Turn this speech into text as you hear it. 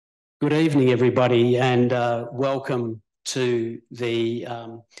Good evening, everybody, and welcome to the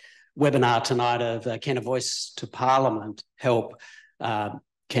webinar tonight of Can a Voice to Parliament help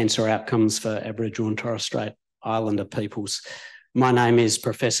cancer outcomes for Aboriginal and Torres Strait Islander peoples. My name is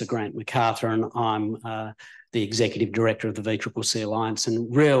Professor Grant McArthur, and I'm the Executive Director of the VCCC Alliance, and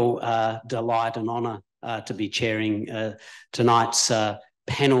real delight and honour to be chairing tonight's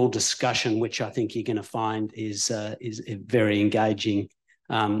panel discussion, which I think you're going to find is very engaging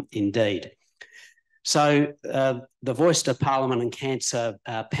indeed. So the Voice to Parliament and Cancer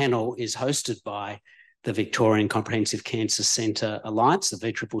panel is hosted by the Victorian Comprehensive Cancer Centre Alliance, the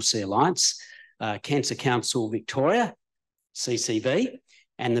VCCC Alliance, Cancer Council Victoria, CCV,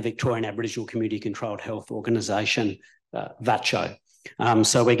 and the Victorian Aboriginal Community Controlled Health Organisation, VACCHO.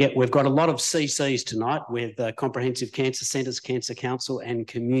 So we've got a lot of CCs tonight with Comprehensive Cancer Centres, Cancer Council, and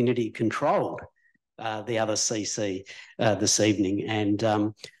Community Controlled, the other CC this evening,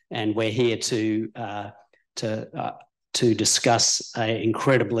 and we're here to discuss an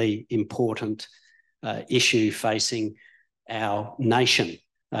incredibly important issue facing our nation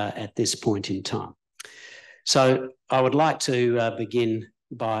at this point in time. So I would like to begin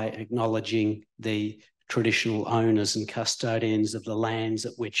by acknowledging the traditional owners and custodians of the lands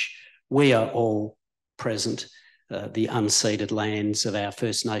at which we are all present, the unceded lands of our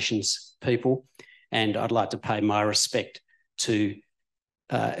First Nations people. And I'd like to pay my respect to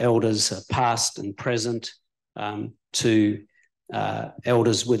elders past and present, to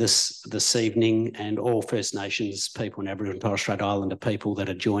elders with us this evening, and all First Nations people and Aboriginal and Torres Strait Islander people that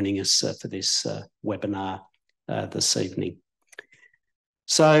are joining us for this webinar this evening.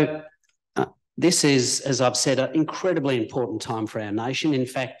 So this is, as I've said, an incredibly important time for our nation, in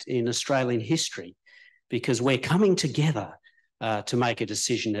fact, in Australian history, because we're coming together to make a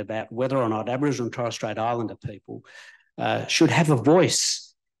decision about whether or not Aboriginal and Torres Strait Islander people should have a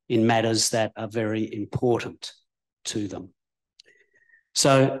voice in matters that are very important to them.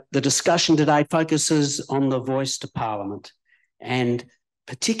 So the discussion today focuses on the voice to Parliament, and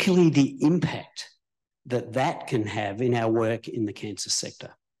particularly the impact that that can have in our work in the cancer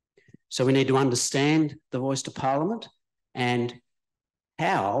sector. So we need to understand the voice to Parliament and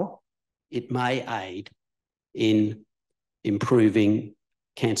how it may aid in improving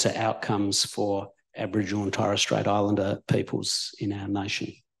cancer outcomes for Aboriginal and Torres Strait Islander peoples in our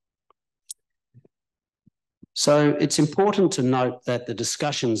nation. So it's important to note that the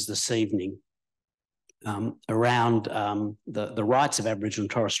discussions this evening around the rights of Aboriginal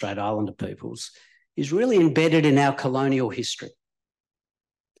and Torres Strait Islander peoples is really embedded in our colonial history.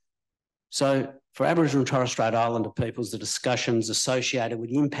 So for Aboriginal and Torres Strait Islander peoples, the discussions associated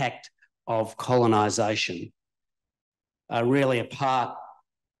with the impact of colonisation are really a part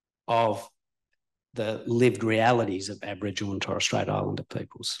of the lived realities of Aboriginal and Torres Strait Islander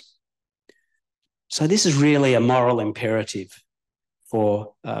peoples. So this is really a moral imperative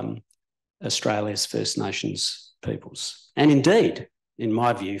for Australia's First Nations peoples, and indeed, in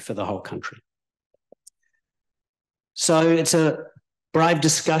my view, for the whole country. So it's a brave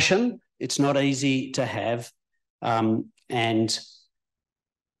discussion. It's not easy to have, and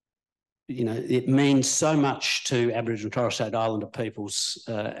you know, it means so much to Aboriginal and Torres Strait Islander peoples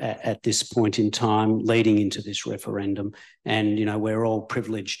at this point in time, leading into this referendum. And, you know, we're all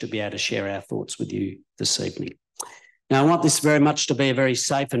privileged to be able to share our thoughts with you this evening. Now, I want this very much to be a very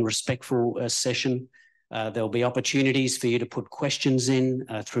safe and respectful session. There'll be opportunities for you to put questions in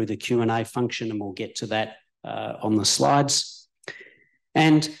through the Q&A function, and we'll get to that on the slides.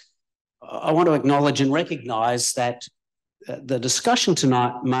 And I want to acknowledge and recognise that the discussion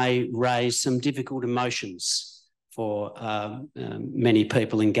tonight may raise some difficult emotions for many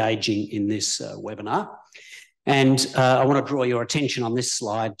people engaging in this webinar. And I want to draw your attention on this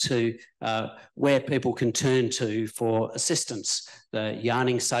slide to where people can turn to for assistance. The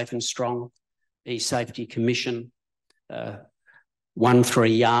Yarning Safe and Strong, eSafety Commission,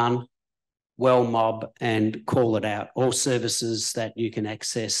 13 Yarn, Well Mob, and Call It Out, all services that you can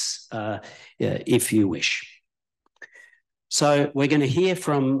access if you wish. So we're going to hear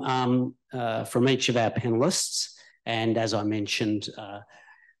from each of our panellists, and as I mentioned,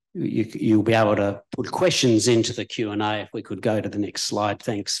 you'll be able to put questions into the Q&A. If we could go to the next slide,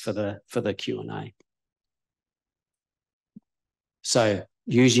 thanks for the Q&A. So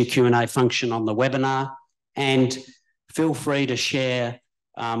use your Q&A function on the webinar, and feel free to share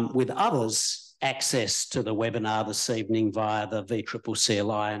with others access to the webinar this evening via the VCCC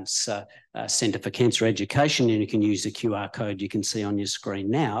Alliance Centre for Cancer Education, and you can use the QR code you can see on your screen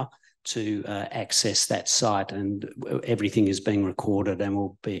now to access that site, and everything is being recorded and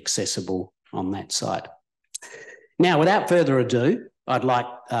will be accessible on that site. Now, without further ado, I'd like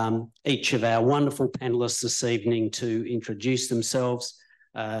each of our wonderful panellists this evening to introduce themselves,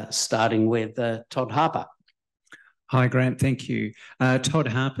 starting with Todd Harper. Hi, Grant. Thank you. Todd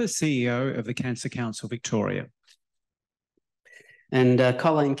Harper, CEO of the Cancer Council Victoria. And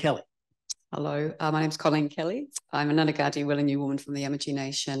Colleen Kelly. Hello, my name's Colleen Kelly. I'm a Nhunnagadi Wilunyu woman from the Yamatji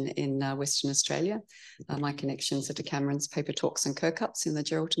Nation in Western Australia. My connections are to Cameron's Paper Talks and Kirkups in the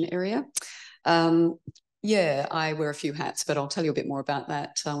Geraldton area. Yeah, I wear a few hats, but I'll tell you a bit more about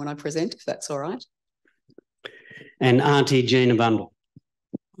that when I present, if that's all right. And Auntie Gina Bundle.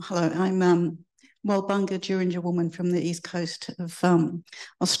 Hello, I'm Walbunga Jurindja woman from the east coast of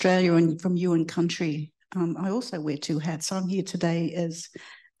Australia and from Yuin country. I also wear two hats. I'm here today as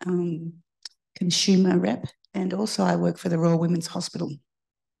consumer rep, and also I work for the Royal Women's Hospital.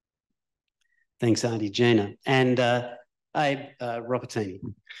 Thanks, Auntie Gina. And Abe Robertini.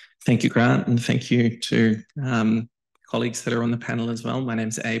 Thank you, Grant, and thank you to colleagues that are on the panel as well. My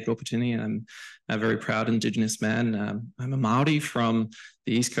name's Abe Robertini, and I'm a very proud Indigenous man. I'm a Maori from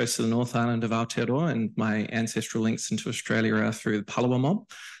the east coast of the North Island of Aotearoa, and my ancestral links into Australia are through the Palawa mob,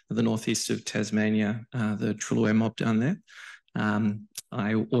 the northeast of Tasmania, the Trulaware mob down there.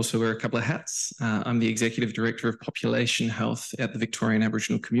 I also wear a couple of hats. I'm the Executive Director of Population Health at the Victorian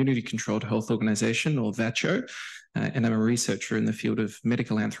Aboriginal Community Controlled Health Organisation, or VACCHO, and I'm a researcher in the field of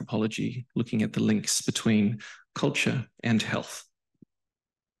medical anthropology, looking at the links between culture and health.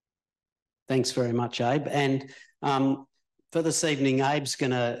 Thanks very much, Abe. And for this evening, Abe's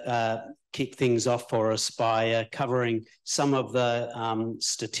going to kick things off for us by covering some of the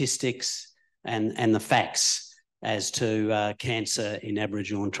statistics and the facts as to cancer in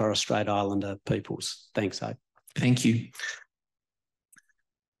Aboriginal and Torres Strait Islander peoples. Thanks, Abe. Thank you.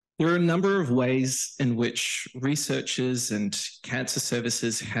 There are a number of ways in which researchers and cancer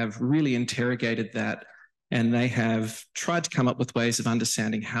services have really interrogated that, and they have tried to come up with ways of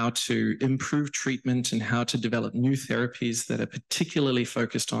understanding how to improve treatment and how to develop new therapies that are particularly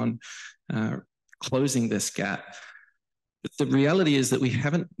focused on closing this gap. But the reality is that we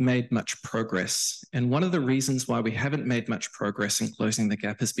haven't made much progress. And one of the reasons why we haven't made much progress in closing the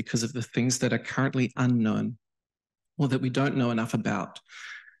gap is because of the things that are currently unknown or that we don't know enough about.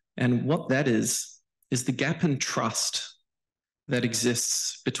 And what that is the gap in trust that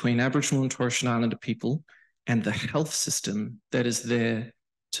exists between Aboriginal and Torres Strait Islander people and the health system that is there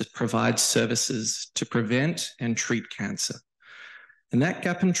to provide services to prevent and treat cancer. And that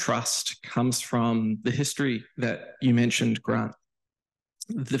gap in trust comes from the history that you mentioned, Grant.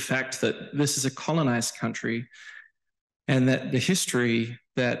 The fact that this is a colonized country and that the history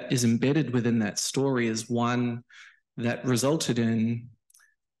that is embedded within that story is one that resulted in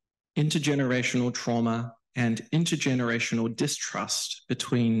intergenerational trauma and intergenerational distrust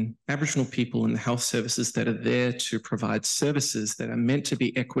between Aboriginal people and the health services that are there to provide services that are meant to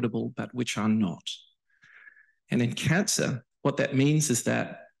be equitable, but which are not. And in cancer, what that means is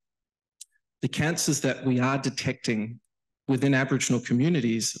that the cancers that we are detecting within Aboriginal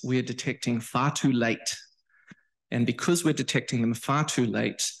communities, we are detecting far too late. And because we're detecting them far too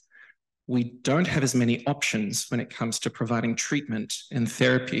late, we don't have as many options when it comes to providing treatment and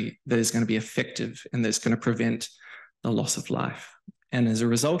therapy that is going to be effective and that's going to prevent the loss of life. And as a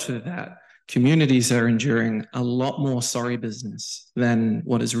result of that, communities are enduring a lot more sorry business than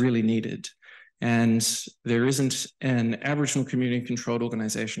what is really needed. And there isn't an Aboriginal community-controlled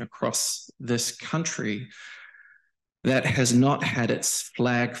organisation across this country that has not had its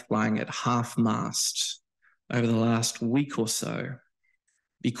flag flying at half-mast over the last week or so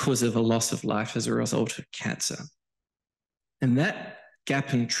because of a loss of life as a result of cancer. And that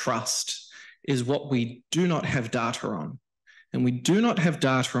gap in trust is what we do not have data on. And we do not have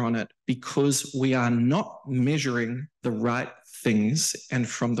data on it because we are not measuring the right things and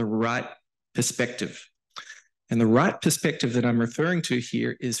from the right perspective. And the right perspective that I'm referring to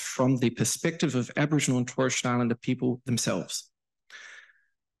here is from the perspective of Aboriginal and Torres Strait Islander people themselves.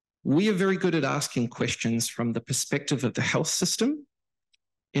 We are very good at asking questions from the perspective of the health system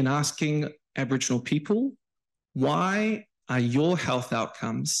in asking Aboriginal people, why are your health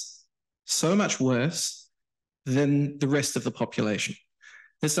outcomes so much worse than the rest of the population?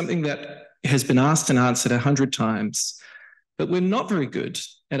 There's something that has been asked and answered 100 times, but we're not very good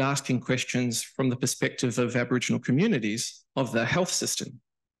at asking questions from the perspective of Aboriginal communities of the health system.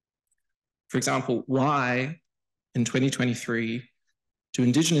 For example, why in 2023 do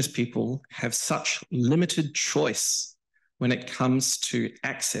Indigenous people have such limited choice when it comes to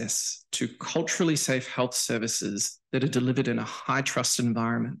access to culturally safe health services that are delivered in a high trust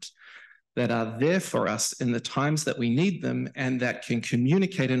environment, that are there for us in the times that we need them and that can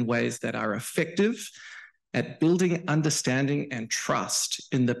communicate in ways that are effective at building understanding and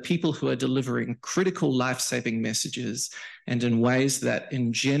trust in the people who are delivering critical life-saving messages and in ways that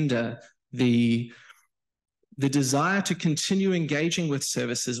engender the desire to continue engaging with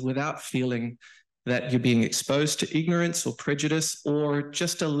services without feeling that you're being exposed to ignorance or prejudice or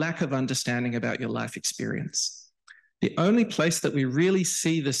just a lack of understanding about your life experience. The only place that we really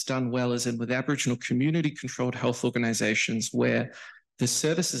see this done well is with Aboriginal community-controlled health organisations, where the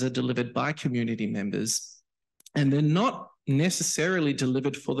services are delivered by community members, and they're not necessarily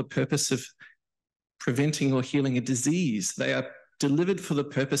delivered for the purpose of preventing or healing a disease. They are delivered for the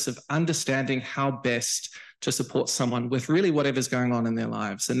purpose of understanding how best to support someone with really whatever's going on in their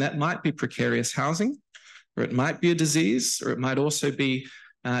lives. And that might be precarious housing, or it might be a disease, or it might also be,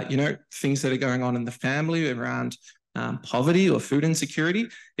 things that are going on in the family around poverty or food insecurity.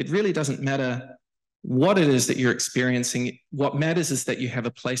 It really doesn't matter what it is that you're experiencing. What matters is that you have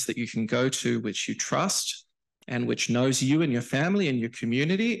a place that you can go to which you trust and which knows you and your family and your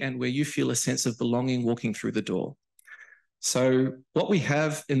community, and where you feel a sense of belonging walking through the door. So what we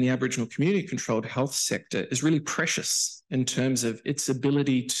have in the Aboriginal community-controlled health sector is really precious in terms of its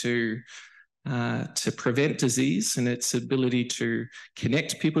ability to prevent disease and its ability to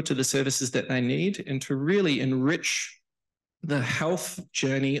connect people to the services that they need, and to really enrich the health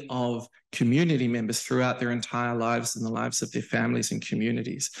journey of community members throughout their entire lives and the lives of their families and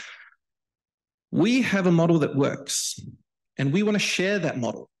communities. We have a model that works, and we want to share that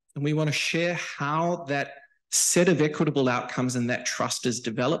model, and we want to share how that set of equitable outcomes and that trust is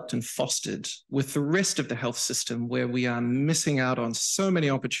developed and fostered with the rest of the health system, where we are missing out on so many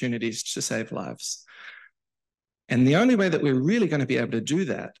opportunities to save lives. And the only way that we're really going to be able to do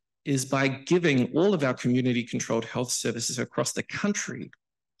that is by giving all of our community-controlled health services across the country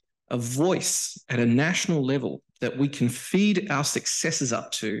a voice at a national level that we can feed our successes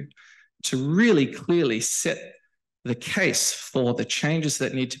up to really clearly set the case for the changes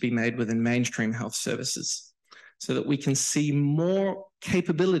that need to be made within mainstream health services, so that we can see more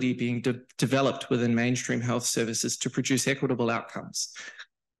capability being developed within mainstream health services to produce equitable outcomes.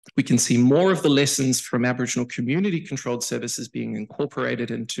 We can see more of the lessons from Aboriginal community-controlled services being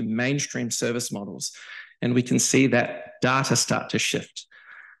incorporated into mainstream service models, and we can see that data start to shift.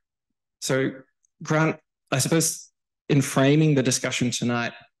 So, Grant, I suppose in framing the discussion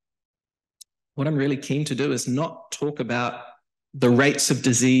tonight, what I'm really keen to do is not talk about the rates of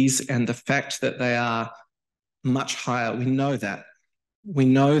disease and the fact that they are much higher. We know that. We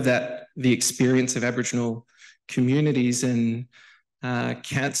know that the experience of Aboriginal communities in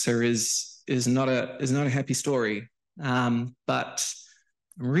cancer is not a happy story. But I'm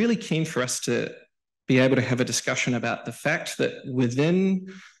really keen for us to be able to have a discussion about the fact that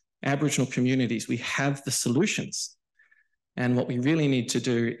within Aboriginal communities, we have the solutions. And what we really need to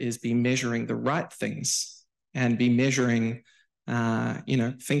do is be measuring the right things, and be measuring,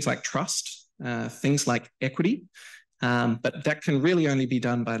 things like trust, things like equity. But that can really only be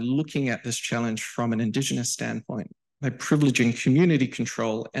done by looking at this challenge from an Indigenous standpoint, by privileging community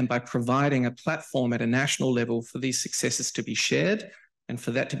control, and by providing a platform at a national level for these successes to be shared, and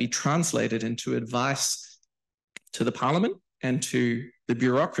for that to be translated into advice to the Parliament and to the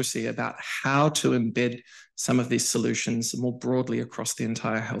bureaucracy about how to embed some of these solutions more broadly across the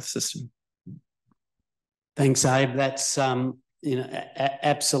entire health system. Thanks, Abe. That's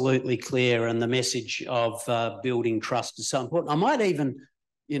absolutely clear, and the message of building trust is so important. I might even,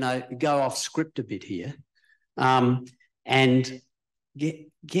 go off script a bit here, and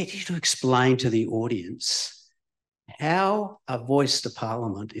get you to explain to the audience how a voice to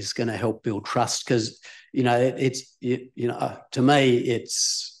Parliament is going to help build trust, because to me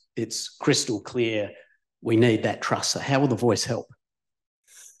it's crystal clear we need that trust. So how will the voice help?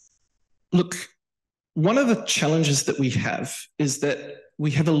 Look, one of the challenges that we have is that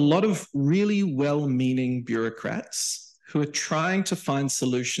we have a lot of really well-meaning bureaucrats who are trying to find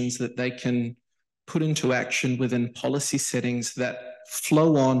solutions that they can put into action within policy settings that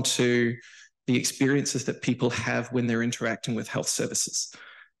flow on to the experiences that people have when they're interacting with health services.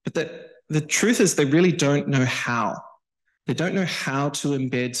 But the truth is they really don't know how. They don't know how to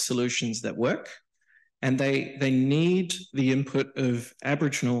embed solutions that work, and they need the input of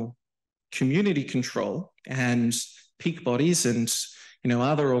Aboriginal community control and peak bodies and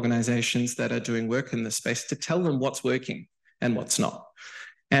other organisations that are doing work in this space to tell them what's working and what's not.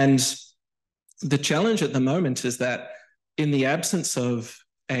 And the challenge at the moment is that in the absence of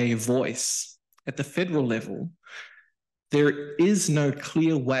a voice at the federal level, there is no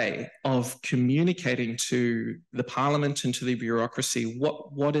clear way of communicating to the Parliament and to the bureaucracy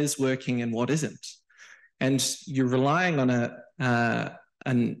what is working and what isn't. And you're relying on a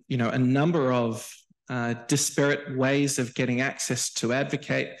number of disparate ways of getting access to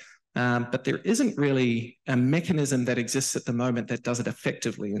advocate, but there isn't really a mechanism that exists at the moment that does it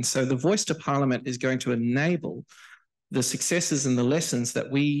effectively. And so the Voice to Parliament is going to enable the successes and the lessons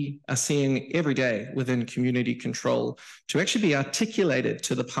that we are seeing every day within community control to actually be articulated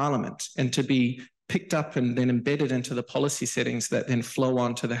to the Parliament and to be picked up and then embedded into the policy settings that then flow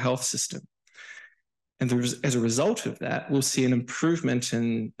on to the health system. And as a result of that, we'll see an improvement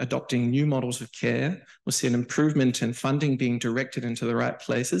in adopting new models of care. We'll see an improvement in funding being directed into the right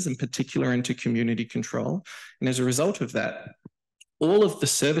places, in particular into community control. And as a result of that, all of the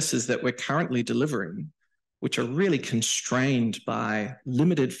services that we're currently delivering, which are really constrained by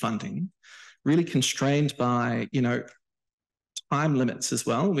limited funding, really constrained by, time limits as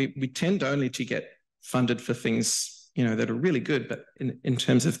well. We tend only to get funded for things, that are really good, but in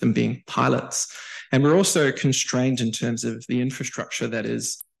terms of them being pilots. And we're also constrained in terms of the infrastructure that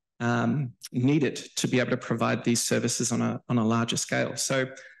is needed to be able to provide these services on a larger scale. So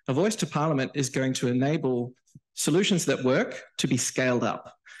a Voice to Parliament is going to enable solutions that work to be scaled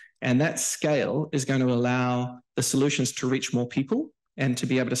up. And that scale is going to allow the solutions to reach more people and to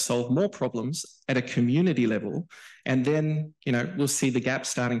be able to solve more problems at a community level. And then, we'll see the gap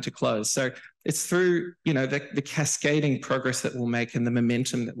starting to close. So it's through, the cascading progress that we'll make and the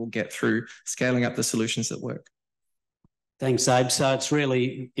momentum that we'll get through scaling up the solutions that work. Thanks, Abe. So it's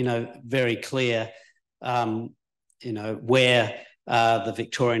really, very clear, where the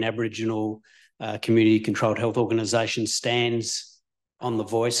Victorian Aboriginal Community-Controlled Health Organisation stands on the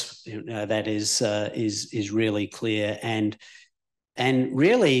Voice. That is really clear. And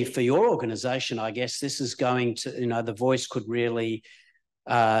really, for your organisation, I guess this is going to, the Voice could really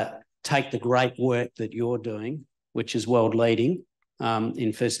take the great work that you're doing, which is world leading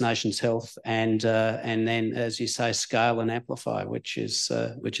in First Nations health, and then, as you say, scale and amplify, which is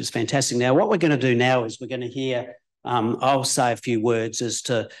fantastic. Now, what we're going to do now is we're going to hear. I'll say a few words as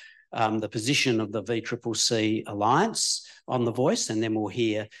to the position of the VCCC Alliance on the Voice, and then we'll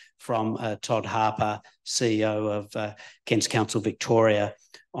hear from Todd Harper, CEO of Kent's Council Victoria,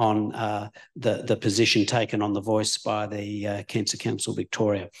 on the position taken on the Voice by the Cancer Council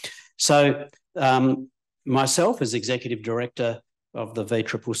Victoria. So myself as Executive Director of the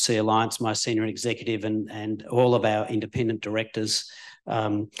VCCC Alliance, my senior executive and all of our independent directors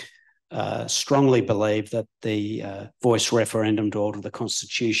strongly believe that the Voice referendum to alter the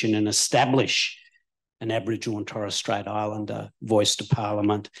Constitution and establish an Aboriginal and Torres Strait Islander Voice to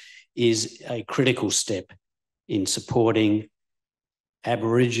Parliament is a critical step in supporting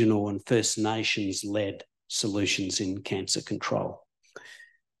Aboriginal and First Nations-led solutions in cancer control.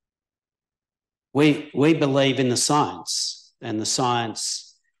 We believe in the science, and the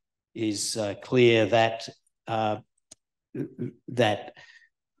science is clear that that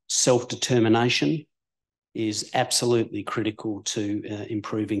self-determination is absolutely critical to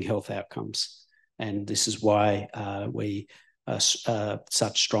improving health outcomes. And this is why we are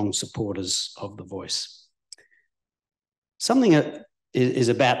such strong supporters of the Voice. Something that is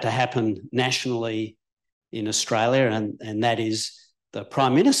about to happen nationally in Australia, and that is the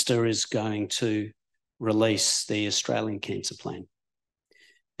Prime Minister is going to release the Australian Cancer Plan.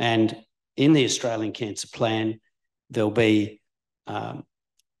 And in the Australian Cancer Plan, there'll be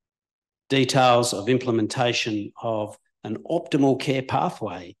details of implementation of an optimal care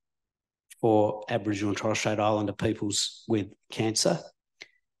pathway for Aboriginal and Torres Strait Islander peoples with cancer.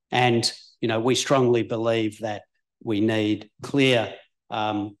 And, we strongly believe that we need clear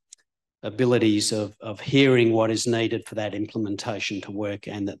abilities of hearing what is needed for that implementation to work,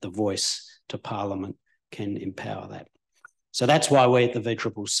 and that the Voice to Parliament can empower that. So that's why we at the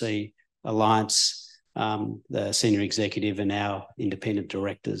VCCC Alliance, the senior executive and our independent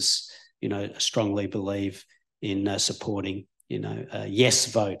directors, strongly believe in supporting, a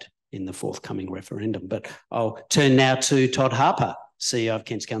yes vote in the forthcoming referendum. But I'll turn now to Todd Harper, CEO of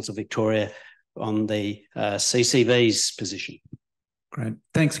Kent's Council Victoria, on the CCV's position. Great.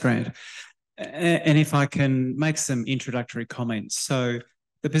 Thanks, Grant. And if I can make some introductory comments. So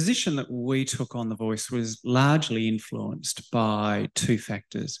the position that we took on the Voice was largely influenced by two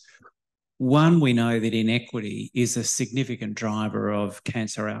factors. One, we know that inequity is a significant driver of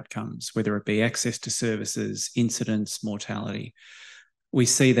cancer outcomes, whether it be access to services, incidence, mortality. We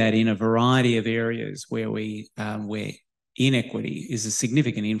see that in a variety of areas where inequity is a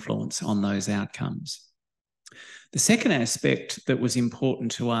significant influence on those outcomes. The second aspect that was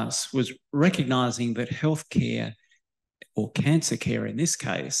important to us was recognising that healthcare, or cancer care in this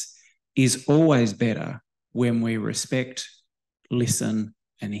case, is always better when we respect, listen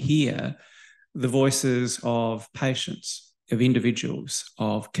and hear the voices of patients, of individuals,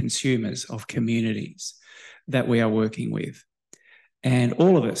 of consumers, of communities that we are working with. And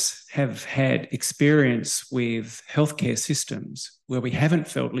all of us have had experience with healthcare systems where we haven't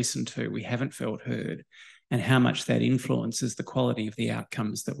felt listened to, we haven't felt heard, and how much that influences the quality of the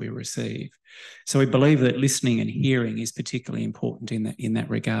outcomes that we receive. So we believe that listening and hearing is particularly important in that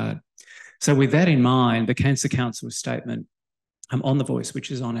regard. So with that in mind, the Cancer Council's statement on The Voice,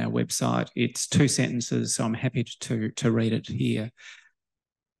 which is on our website, it's 2 sentences, so I'm happy to read it here.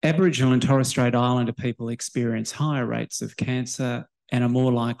 Aboriginal and Torres Strait Islander people experience higher rates of cancer and are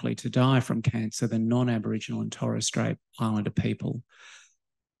more likely to die from cancer than non-Aboriginal and Torres Strait Islander people.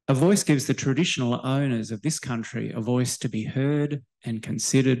 A voice gives the traditional owners of this country a voice to be heard and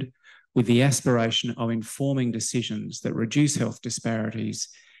considered, with the aspiration of informing decisions that reduce health disparities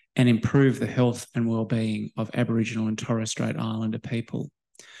and improve the health and well-being of Aboriginal and Torres Strait Islander people.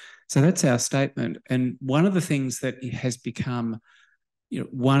 So that's our statement. And one of the things that has become,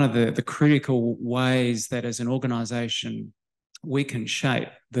 one of the critical ways that as an organisation we can shape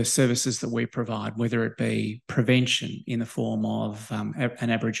the services that we provide, whether it be prevention in the form of an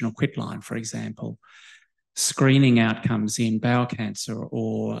Aboriginal quitline, for example, screening outcomes in bowel cancer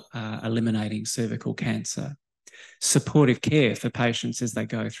or eliminating cervical cancer, supportive care for patients as they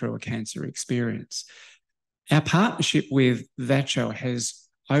go through a cancer experience. Our partnership with VACCHO has,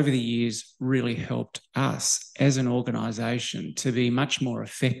 over the years, really helped us as an organisation to be much more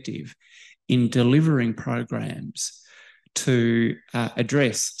effective in delivering programs to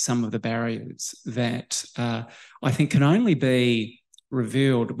address some of the barriers that I think can only be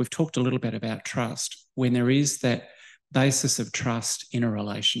revealed. We've talked a little bit about trust, when there is that basis of trust in a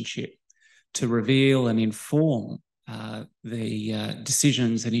relationship to reveal and inform the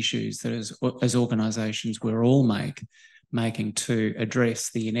decisions and issues that as organisations we're all making to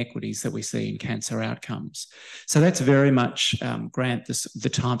address the inequities that we see in cancer outcomes. So that's very much, Grant, the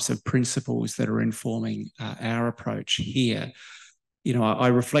types of principles that are informing our approach here. I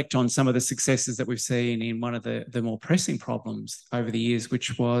reflect on some of the successes that we've seen in one of the more pressing problems over the years,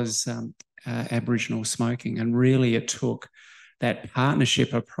 which was Aboriginal smoking. And really it took that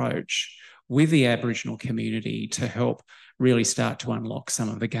partnership approach with the Aboriginal community to help really start to unlock some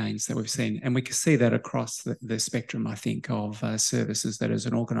of the gains that we've seen. And we can see that across the spectrum, I think, of services that as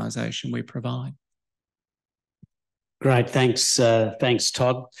an organisation we provide. Great, thanks,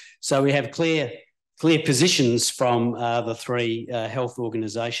 Todd. So we have clear positions from the 3 health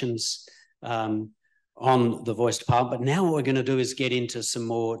organisations on the Voice Department. But now what we're going to do is get into some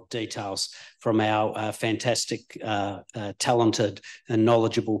more details from our fantastic, talented and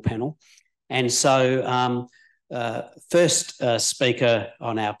knowledgeable panel. And so first speaker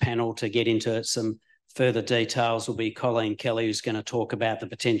on our panel to get into some further details will be Colleen Kelly, who's going to talk about the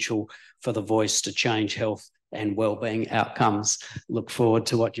potential for the voice to change health and wellbeing outcomes. Look forward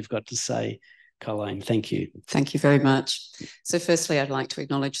to what you've got to say, Colleen. Thank you. Thank you very much. So firstly, I'd like to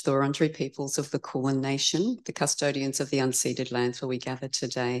acknowledge the Wurundjeri peoples of the Kulin Nation, the custodians of the unceded lands where we gather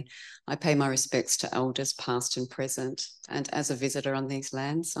today. I pay my respects to elders past and present. And as a visitor on these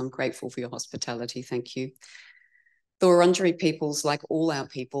lands, I'm grateful for your hospitality. Thank you. The Wurundjeri peoples, like all our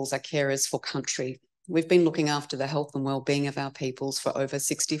peoples, are carers for country. We've been looking after the health and well-being of our peoples for over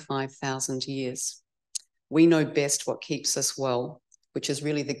 65,000 years. We know best what keeps us well, which is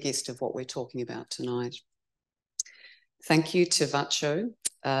really the gist of what we're talking about tonight. Thank you to VACCHO,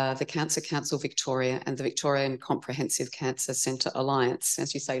 the Cancer Council Victoria and the Victorian Comprehensive Cancer Centre Alliance,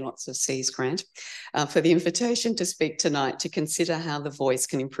 as you say, lots of C's, Grant, for the invitation to speak tonight to consider how the voice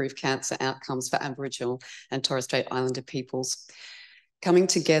can improve cancer outcomes for Aboriginal and Torres Strait Islander peoples. Coming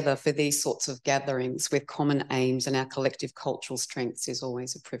together for these sorts of gatherings with common aims and our collective cultural strengths is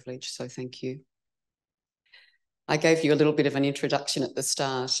always a privilege, so thank you. I gave you a little bit of an introduction at the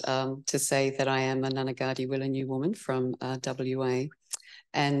start to say that I am a Nhunnagadi Wilunyu woman from WA.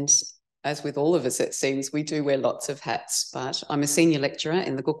 And as with all of us, it seems, we do wear lots of hats, but I'm a senior lecturer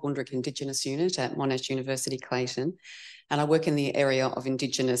in the Gukwonderuk Indigenous Unit at Monash University, Clayton. And I work in the area of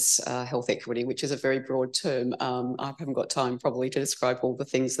Indigenous health equity, which is a very broad term. I haven't got time probably to describe all the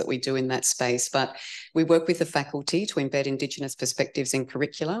things that we do in that space, but we work with the faculty to embed Indigenous perspectives in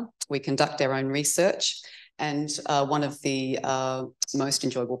curricula. We conduct our own research. And one of the most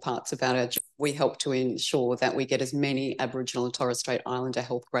enjoyable parts about our job, we help to ensure that we get as many Aboriginal and Torres Strait Islander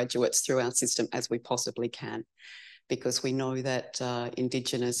health graduates through our system as we possibly can, because we know that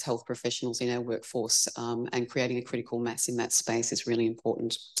Indigenous health professionals in our workforce and creating a critical mass in that space is really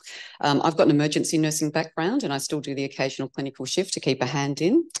important. I've got an emergency nursing background and I still do the occasional clinical shift to keep a hand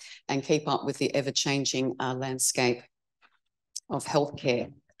in and keep up with the ever-changing landscape of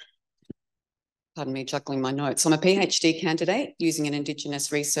healthcare. pardon me, juggling my notes. I'm a PhD candidate using an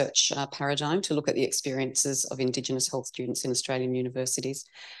Indigenous research paradigm to look at the experiences of Indigenous health students in Australian universities.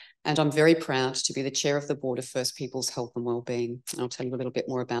 And I'm very proud to be the chair of the board of First Peoples Health and Wellbeing. I'll tell you a little bit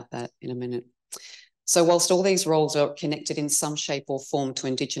more about that in a minute. So whilst all these roles are connected in some shape or form to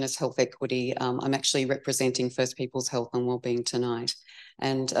Indigenous health equity, I'm actually representing First Peoples Health and Wellbeing tonight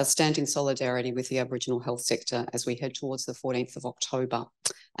and stand in solidarity with the Aboriginal health sector as we head towards the 14th of October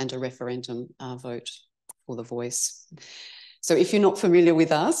and a referendum vote for the voice. So if you're not familiar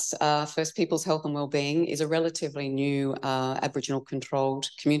with us, First Peoples Health and Wellbeing is a relatively new Aboriginal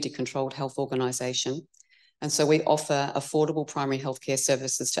community-controlled health organisation. And so we offer affordable primary healthcare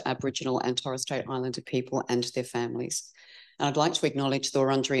services to Aboriginal and Torres Strait Islander people and their families. And I'd like to acknowledge the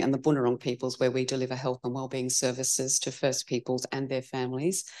Wurundjeri and the Bunurong peoples where we deliver health and wellbeing services to First Peoples and their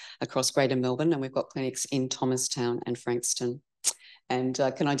families across Greater Melbourne. And we've got clinics in Thomastown and Frankston. And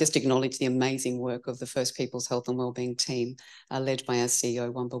can I just acknowledge the amazing work of the First Peoples Health and Wellbeing team led by our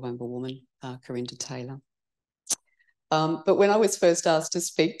CEO, Wamba Wamba woman, Corinda Taylor. But when I was first asked to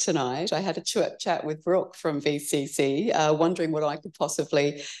speak tonight, I had a chat with Brooke from VCC, wondering what I could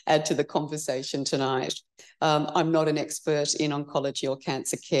possibly add to the conversation tonight. I'm not an expert in oncology or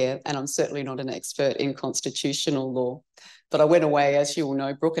cancer care, and I'm certainly not an expert in constitutional law. But I went away, as you all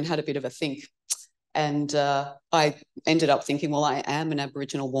know, Brooke, and had a bit of a think. And I ended up thinking, well, I am an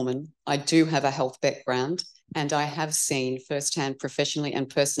Aboriginal woman. I do have a health background. And I have seen firsthand, professionally and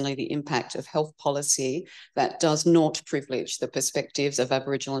personally, the impact of health policy that does not privilege the perspectives of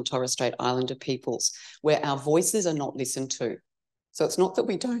Aboriginal and Torres Strait Islander peoples, where our voices are not listened to. So it's not that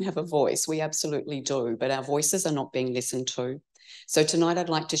we don't have a voice, we absolutely do, but our voices are not being listened to. So tonight I'd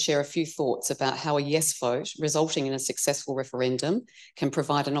like to share a few thoughts about how a yes vote, resulting in a successful referendum, can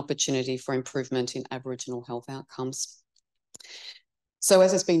provide an opportunity for improvement in Aboriginal health outcomes. So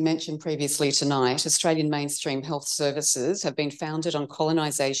as has been mentioned previously tonight, Australian mainstream health services have been founded on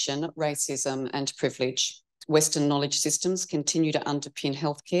colonisation, racism and privilege. Western knowledge systems continue to underpin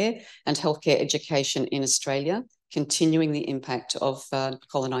healthcare and healthcare education in Australia, continuing the impact of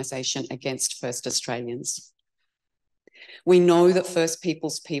colonisation against First Australians. We know that First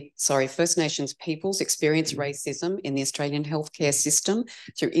Nations peoples experience racism in the Australian healthcare system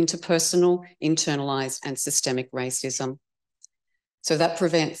through interpersonal, internalised and systemic racism. So that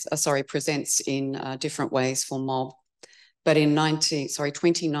presents in different ways for mob. But in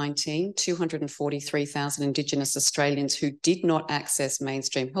 2019, 243,000 Indigenous Australians who did not access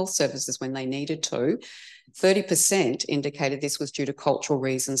mainstream health services when they needed to, 30% indicated this was due to cultural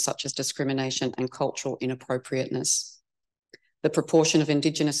reasons such as discrimination and cultural inappropriateness. The proportion of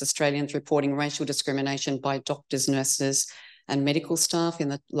Indigenous Australians reporting racial discrimination by doctors, nurses, and medical staff in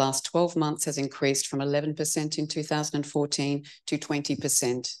the last 12 months has increased from 11% in 2014 to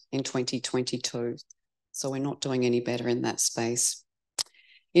 20% in 2022. So we're not doing any better in that space.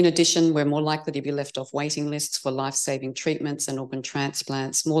 In addition, we're more likely to be left off waiting lists for life-saving treatments and organ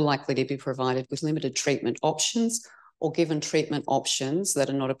transplants, more likely to be provided with limited treatment options or given treatment options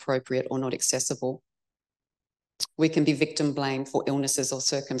that are not appropriate or not accessible. We can be victim blamed for illnesses or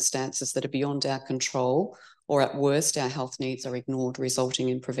circumstances that are beyond our control, or at worst, our health needs are ignored, resulting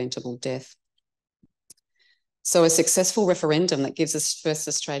in preventable death. So a successful referendum that gives us First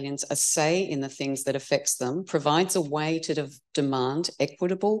Australians a say in the things that affects them provides a way to demand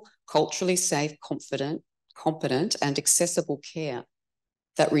equitable, culturally safe, competent and accessible care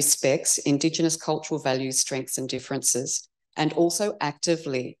that respects Indigenous cultural values, strengths and differences, and also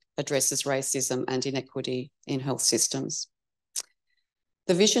actively addresses racism and inequity in health systems.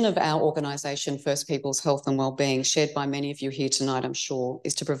 The vision of our organisation, First Peoples Health and Wellbeing, shared by many of you here tonight, I'm sure,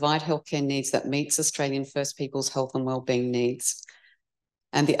 is to provide healthcare needs that meets Australian First Peoples Health and Wellbeing needs.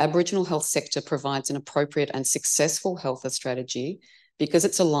 And the Aboriginal health sector provides an appropriate and successful health strategy because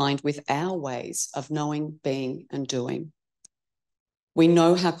it's aligned with our ways of knowing, being and doing. We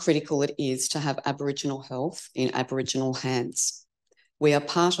know how critical it is to have Aboriginal health in Aboriginal hands. We are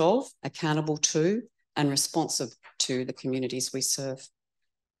part of, accountable to and responsive to the communities we serve.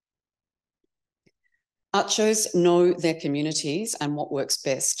 VACCHOs know their communities and what works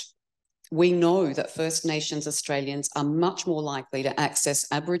best. We know that First Nations Australians are much more likely to access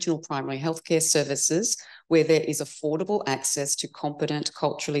Aboriginal primary healthcare services where there is affordable access to competent,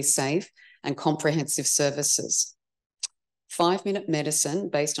 culturally safe and comprehensive services. 5-minute medicine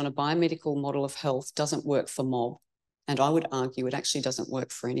based on a biomedical model of health doesn't work for mob, and I would argue it actually doesn't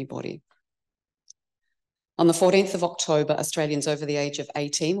work for anybody. On the 14th of October, Australians over the age of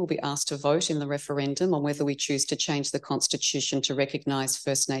 18 will be asked to vote in the referendum on whether we choose to change the Constitution to recognise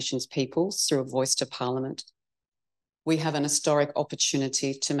First Nations peoples through a voice to Parliament. we have an historic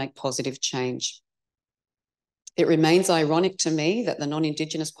opportunity to make positive change. It remains ironic to me that the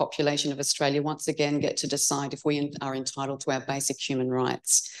non-Indigenous population of Australia once again get to decide if we are entitled to our basic human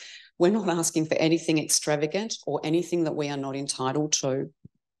rights. We're not asking for anything extravagant or anything that we are not entitled to.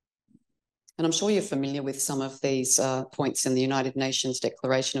 And I'm sure you're familiar with some of these points in the United Nations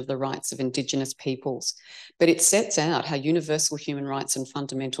Declaration of the Rights of Indigenous Peoples, but it sets out how universal human rights and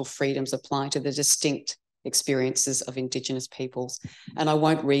fundamental freedoms apply to the distinct experiences of Indigenous peoples. And I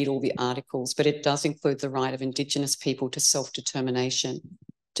won't read all the articles, but it does include the right of Indigenous people to self-determination,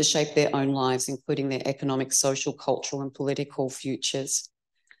 to shape their own lives, including their economic, social, cultural, and political futures.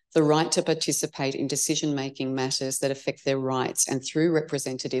 The right to participate in decision-making matters that affect their rights and through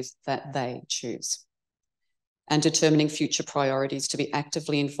representatives that they choose. And determining future priorities, to be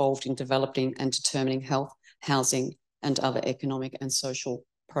actively involved in developing and determining health, housing, and other economic and social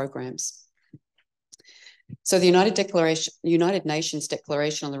programs. So the United Nations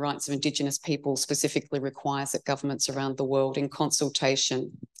Declaration on the Rights of Indigenous People specifically requires that governments around the world, in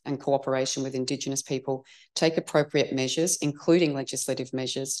consultation and cooperation with Indigenous people, take appropriate measures, including legislative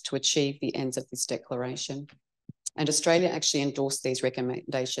measures, to achieve the ends of this declaration. And Australia actually endorsed these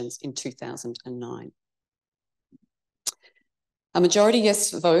recommendations in 2009. A majority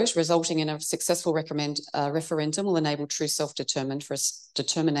yes vote resulting in a successful referendum will enable true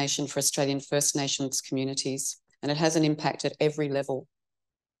self-determination for Australian First Nations communities, and it has an impact at every level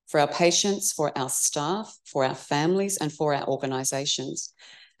for our patients, for our staff, for our families, and for our organisations.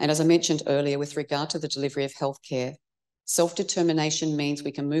 And as I mentioned earlier, with regard to the delivery of healthcare, self-determination means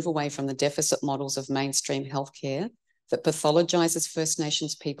we can move away from the deficit models of mainstream healthcare that pathologises First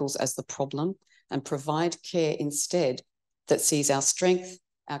Nations peoples as the problem and provide care instead that sees our strength,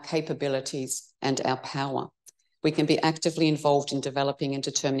 our capabilities, and our power. We can be actively involved in developing and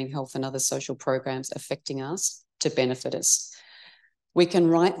determining health and other social programs affecting us to benefit us. We can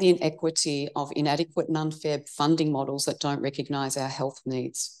right the inequity of inadequate and unfair funding models that don't recognise our health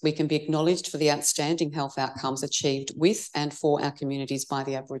needs. We can be acknowledged for the outstanding health outcomes achieved with and for our communities by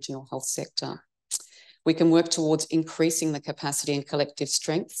the Aboriginal health sector. We can work towards increasing the capacity and collective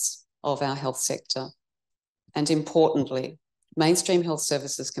strengths of our health sector. And importantly, mainstream health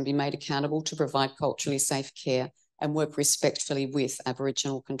services can be made accountable to provide culturally safe care and work respectfully with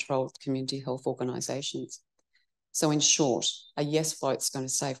Aboriginal controlled community health organisations. So in short, a yes vote's going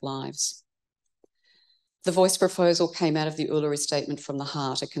to save lives. The Voice proposal came out of the Uluru Statement from the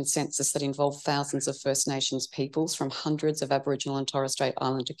Heart, a consensus that involved thousands of First Nations peoples from hundreds of Aboriginal and Torres Strait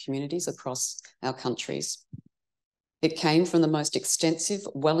Islander communities across our countries. It came from the most extensive,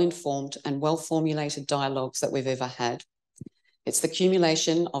 well-informed and well-formulated dialogues that we've ever had. It's the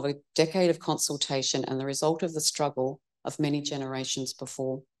accumulation of a decade of consultation and the result of the struggle of many generations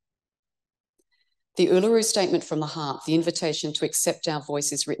before. The Uluru Statement from the Heart, the invitation to accept our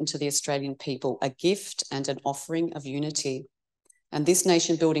voice, is written to the Australian people, a gift and an offering of unity. And this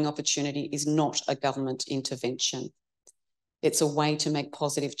nation-building opportunity is not a government intervention. It's a way to make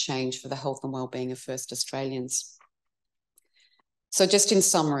positive change for the health and wellbeing of First Australians. So just in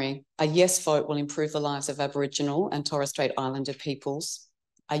summary, a yes vote will improve the lives of Aboriginal and Torres Strait Islander peoples.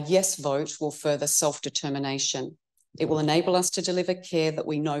 A yes vote will further self-determination. It will enable us to deliver care that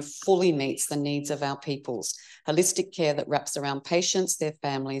we know fully meets the needs of our peoples, holistic care that wraps around patients, their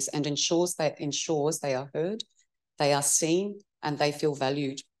families, and ensures they are heard, they are seen, and they feel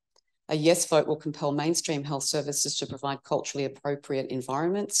valued. A yes vote will compel mainstream health services to provide culturally appropriate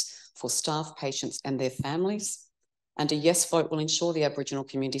environments for staff, patients, and their families. And a yes vote will ensure the Aboriginal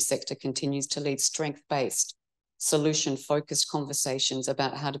community sector continues to lead strength-based, solution-focused conversations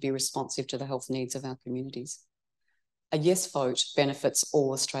about how to be responsive to the health needs of our communities. A yes vote benefits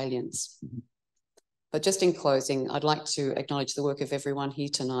all Australians. But just in closing, I'd like to acknowledge the work of everyone here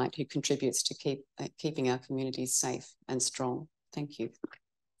tonight who contributes to keeping our communities safe and strong. Thank you.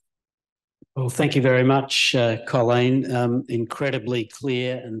 Well, thank you very much, Colleen. Incredibly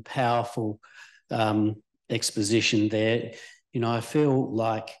clear and powerful exposition there. You know, I feel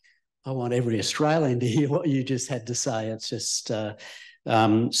like I want every Australian to hear what you just had to say. It's just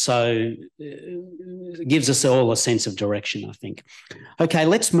it gives us all a sense of direction, I think. Okay,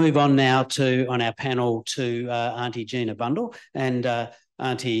 let's move on now on our panel to Auntie Gina Bundle, and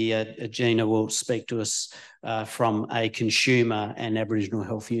Auntie Gina will speak to us from a consumer and Aboriginal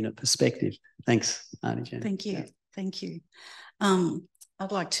health unit perspective. Thanks, Auntie Gina. Thank you. Thank you.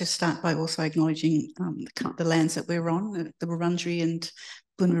 I'd like to start by also acknowledging the lands that we're on, the Wurundjeri and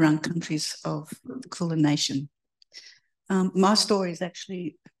Boonwurrung countries of the Kulin Nation. My story is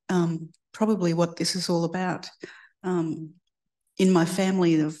actually probably what this is all about. In my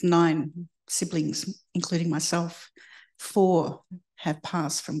family of 9 siblings, including myself, 4 have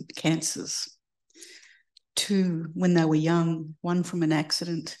passed from cancers, 2 when they were young, 1 from an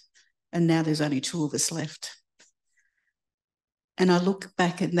accident, and now there's only 2 of us left. And I look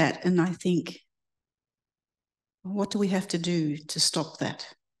back at that and I think, what do we have to do to stop that?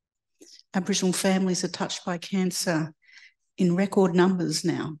 Aboriginal families are touched by cancer in record numbers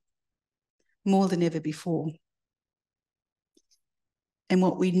now, more than ever before. And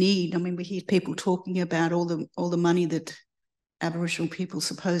what we need, I mean, we hear people talking about all the money that Aboriginal people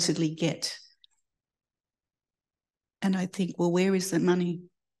supposedly get. And I think, well, where is the money?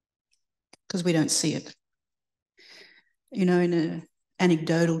 Because we don't see it. You know, in an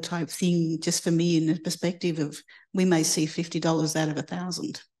anecdotal type thing, just for me, in the perspective of, we may see $50 out of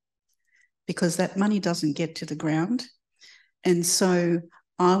 1,000, because that money doesn't get to the ground. And so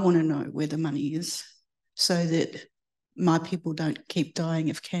I want to know where the money is so that my people don't keep dying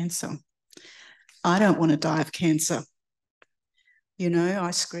of cancer. I don't want to die of cancer. You know,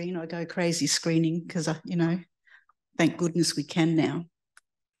 I screen, I go crazy screening because, you know, thank goodness we can now.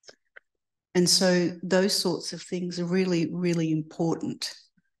 And so those sorts of things are really, really important,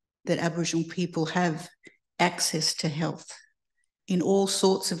 that Aboriginal people have access to health in all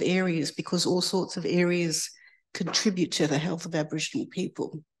sorts of areas, because all sorts of areas contribute to the health of Aboriginal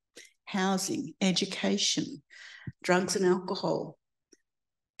people. Housing, education, drugs and alcohol,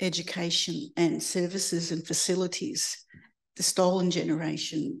 education and services and facilities, the stolen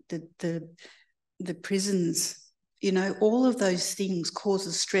generation, the prisons, you know, all of those things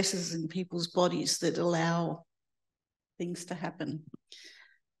causes stresses in people's bodies that allow things to happen.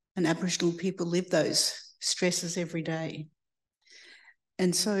 And Aboriginal people live those stresses every day.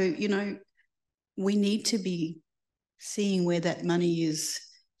 And so, you know, we need to be seeing where that money is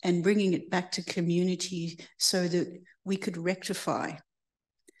and bringing it back to community so that we could rectify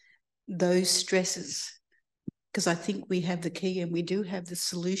those stresses. Because I think we have the key and we do have the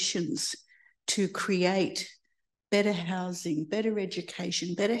solutions to create better housing, better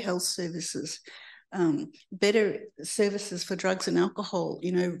education, better health services, better services for drugs and alcohol,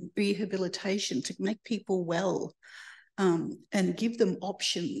 you know, rehabilitation to make people well, and give them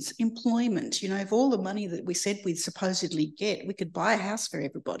options, employment. You know, if all the money that we said we'd supposedly get, we could buy a house for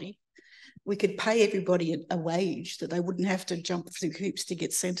everybody. We could pay everybody a wage that they wouldn't have to jump through hoops to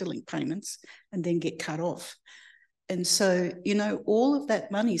get Centrelink payments and then get cut off. And so, you know, all of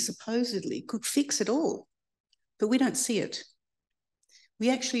that money supposedly could fix it all, but we don't see it.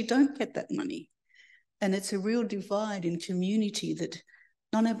 We actually don't get that money. And it's a real divide in community that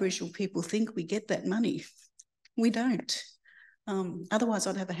non-Aboriginal people think we get that money. We don't. Otherwise,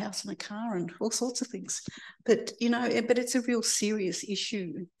 I'd have a house and a car and all sorts of things. But, you know, but it's a real serious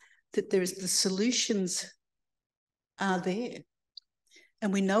issue that the solutions are there.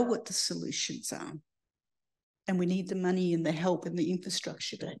 And we know what the solutions are. And we need the money and the help and the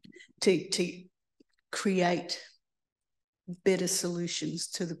infrastructure to create better solutions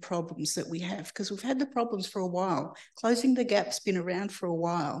to the problems that we have. Because we've had the problems for a while. Closing the Gap's been around for a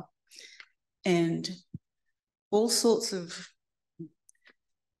while. And all sorts of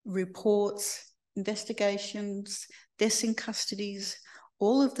reports, investigations, deaths in custodies,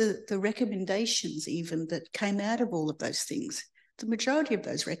 all of the recommendations even that came out of all of those things, the majority of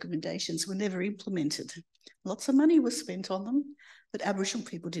those recommendations were never implemented. Lots of money was spent on them, but Aboriginal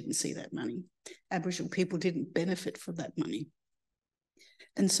people didn't see that money. Aboriginal people didn't benefit from that money.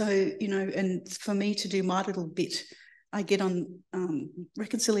 And so, you know, and for me to do my little bit, I get on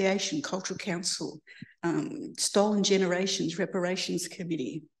Reconciliation, Cultural Council, Stolen Generations, Reparations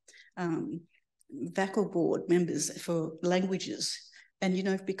Committee, VACCHO board members for languages. And, you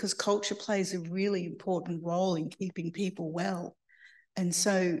know, because culture plays a really important role in keeping people well. And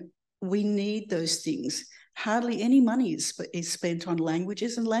so we need those things. Hardly any money is spent on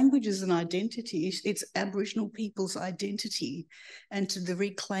languages, and languages and identity. It's Aboriginal people's identity and to the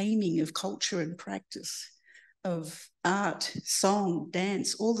reclaiming of culture and practice, of art, song,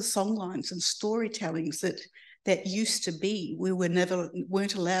 dance, all the songlines and storytellings that used to be. We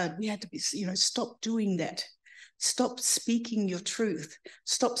weren't allowed. We had to be, you know, stop doing that. Stop speaking your truth.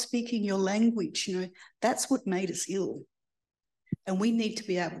 Stop speaking your language. You know, that's what made us ill. And we need to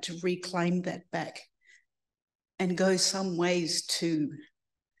be able to reclaim that back and go some ways to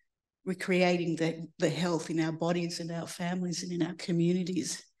recreating the health in our bodies and our families and in our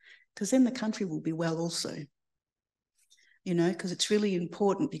communities, because then the country will be well also. You know, because it's really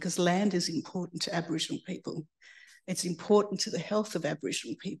important, because land is important to Aboriginal people. It's important to the health of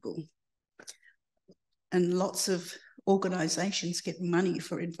Aboriginal people. And lots of organisations get money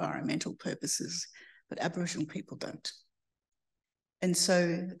for environmental purposes, but Aboriginal people don't. And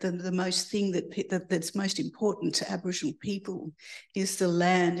so the most thing that's most important to Aboriginal people is the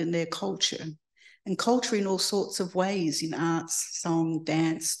land and their culture. And culture in all sorts of ways, in arts, song,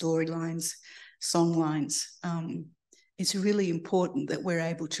 dance, storylines, songlines. It's really important that we're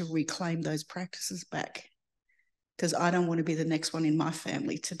able to reclaim those practices back, because I don't want to be the next one in my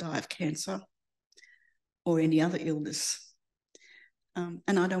family to die of cancer or any other illness.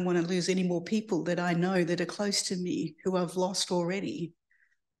 And I don't want to lose any more people that I know that are close to me who I've lost already.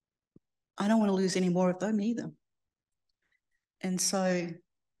 I don't want to lose any more of them either. And so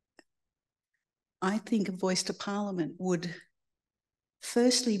I think a voice to Parliament would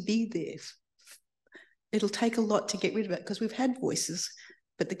firstly be there. It'll take a lot to get rid of it, because we've had voices,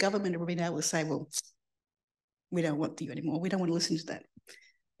 but the government have been able to say, well, we don't want you anymore. We don't want to listen to that.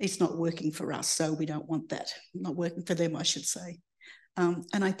 It's not working for us, so we don't want that. Not working for them, I should say.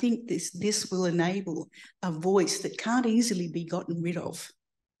 And I think this will enable a voice that can't easily be gotten rid of.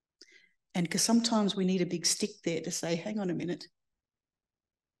 And because sometimes we need a big stick there to say, hang on a minute,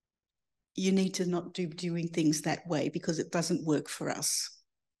 you need to not do doing things that way because it doesn't work for us.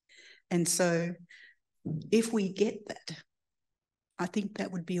 And so if we get that, I think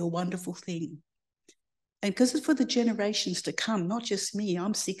that would be a wonderful thing. And because it's for the generations to come, not just me.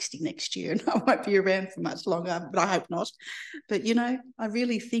 I'm 60 next year and I won't be around for much longer, but I hope not. But, you know, I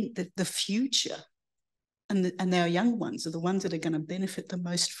really think that the future and our young ones are the ones that are going to benefit the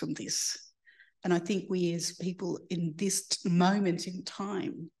most from this. And I think we as people in this moment in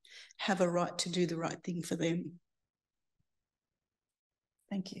time have a right to do the right thing for them.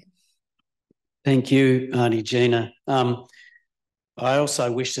 Thank you. Thank you, Auntie Gina. I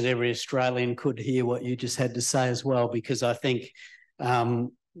also wish that every Australian could hear what you just had to say as well, because I think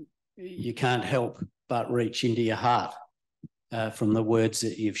you can't help but reach into your heart from the words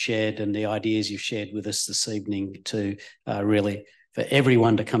that you've shared and the ideas you've shared with us this evening, to really for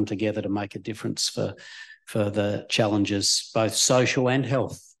everyone to come together to make a difference for the challenges, both social and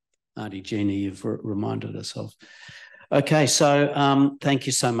health, Auntie Gina, you've reminded us of. Okay, so thank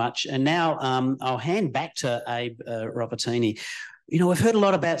you so much. And now I'll hand back to Abe Robertini. You know, we've heard a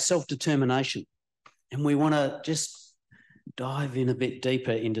lot about self-determination, and we want to just dive in a bit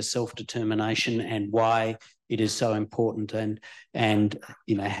deeper into self-determination and why it is so important, and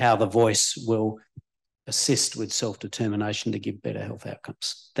you know, how the voice will assist with self-determination to give better health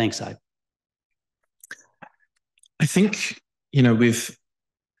outcomes. Thanks, Abe. I think, you know,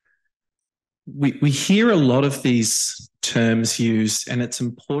 we hear a lot of these terms used, and it's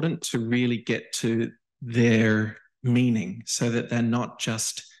important to really get to their meaning so that they're not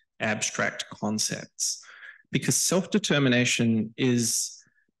just abstract concepts, because self-determination is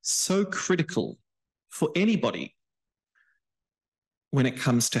so critical for anybody when it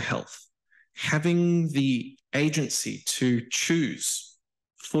comes to health. Having the agency to choose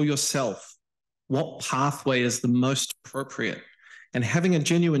for yourself what pathway is the most appropriate, and having a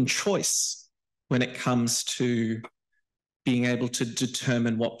genuine choice when it comes to being able to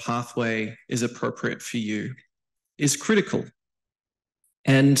determine what pathway is appropriate for you is critical.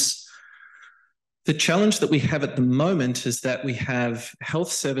 And the challenge that we have at the moment is that we have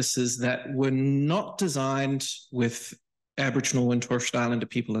health services that were not designed with Aboriginal and Torres Strait Islander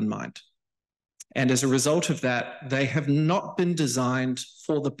people in mind. And as a result of that, they have not been designed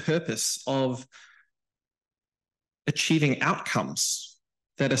for the purpose of achieving outcomes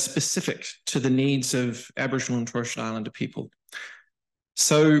that are specific to the needs of Aboriginal and Torres Strait Islander people.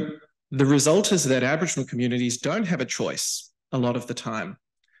 So the result is that Aboriginal communities don't have a choice a lot of the time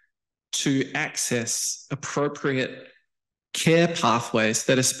to access appropriate care pathways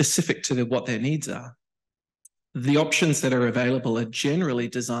that are specific to what their needs are. The options that are available are generally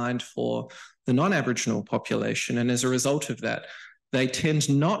designed for the non-Aboriginal population, and as a result of that, they tend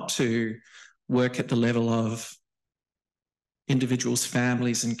not to work at the level of individuals,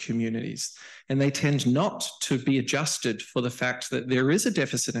 families, and communities. And they tend not to be adjusted for the fact that there is a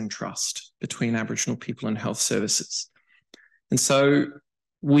deficit in trust between Aboriginal people and health services. And so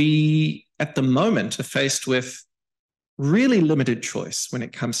we, at the moment, are faced with really limited choice when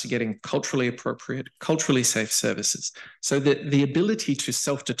it comes to getting culturally appropriate, culturally safe services. So that the ability to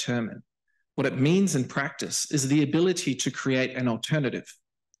self-determine, what it means in practice is the ability to create an alternative,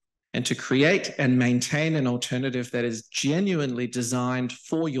 and to create and maintain an alternative that is genuinely designed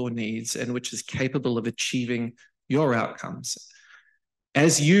for your needs and which is capable of achieving your outcomes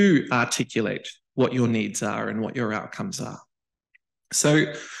as you articulate what your needs are and what your outcomes are.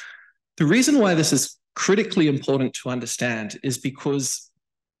 So the reason why this is critically important to understand is because,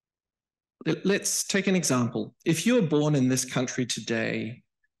 let's take an example. If you're born in this country today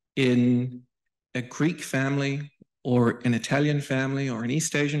in a Greek family or an Italian family, or an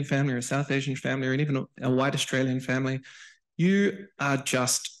East Asian family, or a South Asian family, or even a white Australian family, you are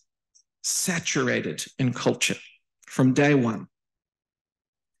just saturated in culture from day one.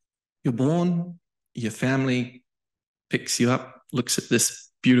 You're born, your family picks you up, looks at this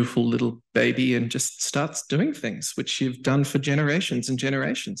beautiful little baby and just starts doing things which you've done for generations and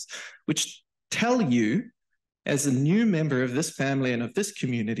generations, which tell you as a new member of this family and of this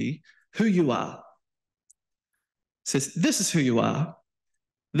community who you are. It says, this is who you are.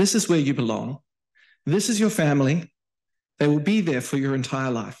 This is where you belong. This is your family. They will be there for your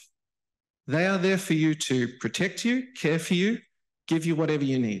entire life. They are there for you to protect you, care for you, give you whatever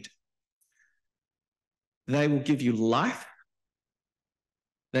you need. They will give you life.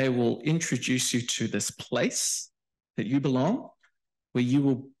 They will introduce you to this place that you belong, where you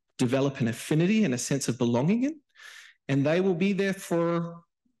will develop an affinity and a sense of belonging in, and they will be there for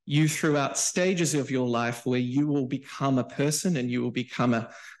you throughout stages of your life where you will become a person and you will become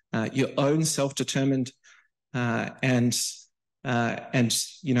your own self-determined and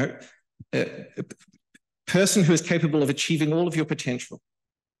you know, a person who is capable of achieving all of your potential,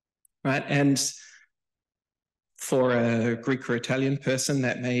 right? And for a Greek or Italian person,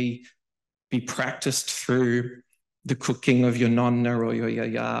 that may be practiced through the cooking of your nonna or your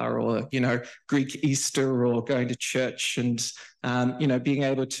yaya, or, you know, Greek Easter, or going to church and, you know, being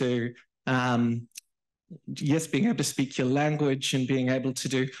able to, yes, being able to speak your language and being able to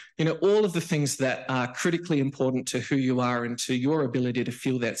do, you know, all of the things that are critically important to who you are and to your ability to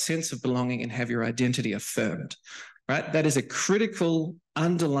feel that sense of belonging and have your identity affirmed, right? That is a critical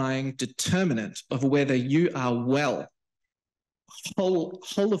underlying determinant of whether you are well,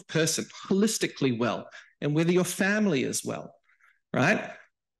 whole of person, holistically well, and whether your family is well, right?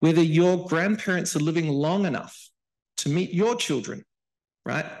 Whether your grandparents are living long enough to meet your children,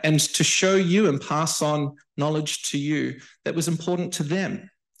 right? And to show you and pass on knowledge to you that was important to them,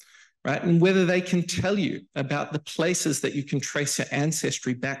 right? And whether they can tell you about the places that you can trace your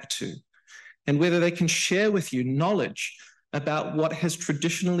ancestry back to, and whether they can share with you knowledge about what has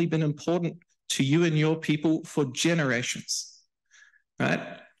traditionally been important to you and your people for generations,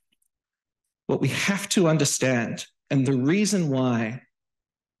 right? What we have to understand, and the reason why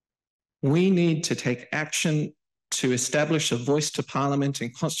we need to take action to establish a voice to Parliament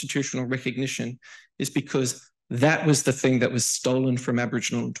and constitutional recognition, is because that was the thing that was stolen from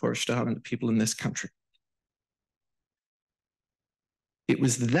Aboriginal and Torres Strait Islander people in this country. It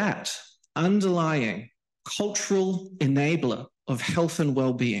was that underlying cultural enabler of health and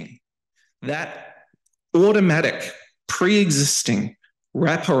well-being, that automatic, pre-existing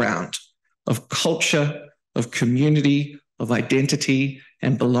wraparound of culture, of community, of identity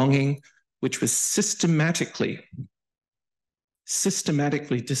and belonging, which was systematically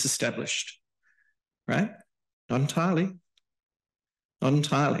disestablished, right? Not entirely,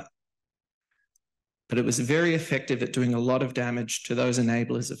 but it was very effective at doing a lot of damage to those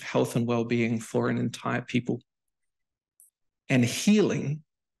enablers of health and well-being for an entire people. And healing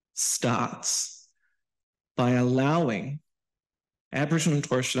starts by allowing Aboriginal and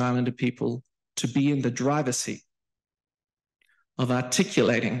Torres Strait Islander people to be in the driver's seat of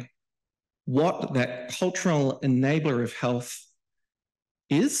articulating what that cultural enabler of health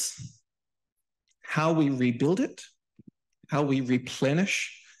is, how we rebuild it, how we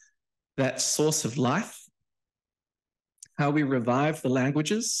replenish that source of life, how we revive the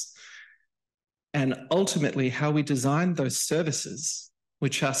languages, and ultimately how we design those services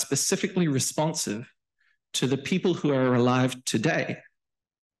which are specifically responsive to the people who are alive today,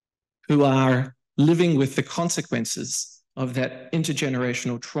 who are living with the consequences of that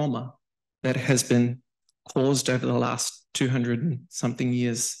intergenerational trauma that has been caused over the last 200 and something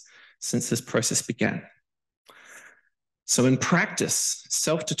years since this process began. So in practice,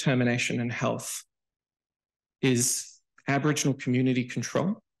 self-determination and health is Aboriginal community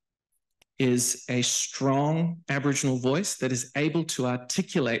control, is a strong Aboriginal voice that is able to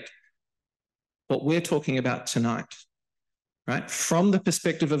articulate what we're talking about tonight, right? From the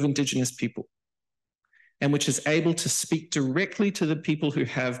perspective of Indigenous people, and which is able to speak directly to the people who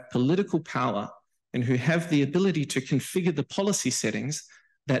have political power and who have the ability to configure the policy settings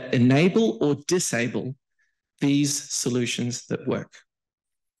that enable or disable these solutions that work.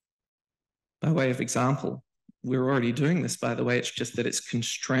 By way of example, we're already doing this, by the way, it's just that it's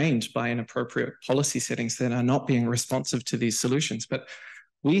constrained by inappropriate policy settings that are not being responsive to these solutions. But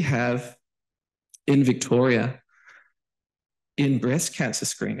we have in Victoria, in breast cancer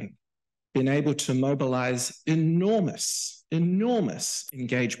screening, been able to mobilize enormous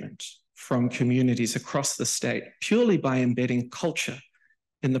engagement from communities across the state purely by embedding culture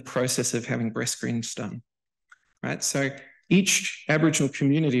in the process of having breast screens done. right? So each Aboriginal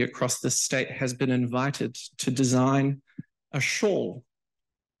community across the state has been invited to design a shawl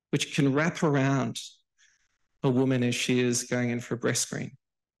which can wrap around a woman as she is going in for a breast screen.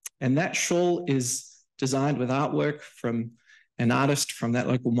 And that shawl is designed with artwork from an artist from that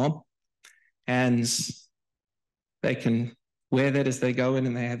local mob. And they can wear that as they go in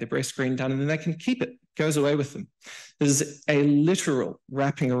and they have their breast screen done, and then they can keep it, goes away with them. There's a literal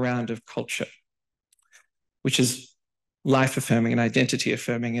wrapping around of culture, which is life affirming and identity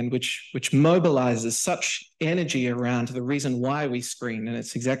affirming, and which mobilizes such energy around the reason why we screen. And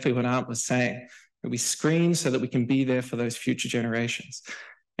it's exactly what Art was saying, that we screen so that we can be there for those future generations.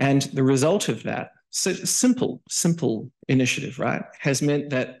 And the result of that, so simple initiative, right, has meant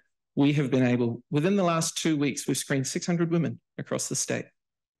that we have been able, within the last 2 weeks, we've screened 600 women across the state,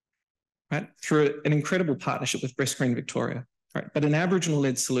 right, through an incredible partnership with Breast Screen Victoria, right? But an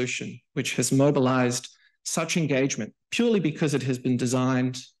Aboriginal-led solution which has mobilized such engagement purely because it has been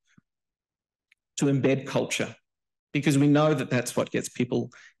designed to embed culture, because we know that that's what gets people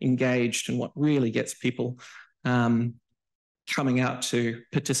engaged and what really gets people coming out to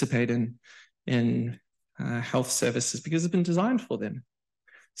participate in health services, because it's been designed for them.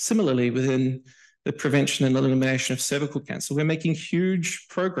 Similarly, within the prevention and elimination of cervical cancer, we're making huge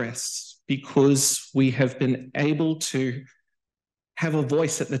progress because we have been able to have a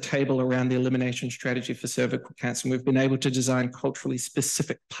voice at the table around the elimination strategy for cervical cancer. And we've been able to design culturally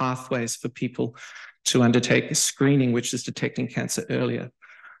specific pathways for people to undertake screening, which is detecting cancer earlier.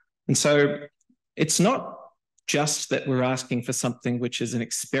 And so it's not just that we're asking for something which is an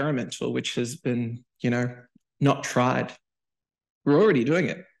experiment or which has been, not tried. We're already doing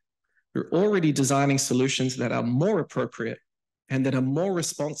it. We're already designing solutions that are more appropriate and that are more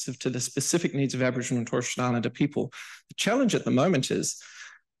responsive to the specific needs of Aboriginal and Torres Strait Islander people. The challenge at the moment is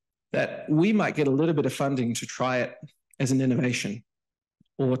that we might get a little bit of funding to try it as an innovation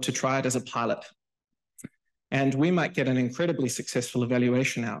or to try it as a pilot. And we might get an incredibly successful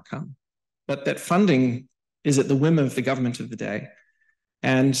evaluation outcome, but that funding is at the whim of the government of the day.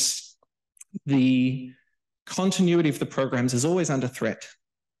 And the continuity of the programs is always under threat.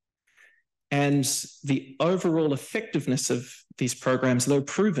 And the overall effectiveness of these programs, though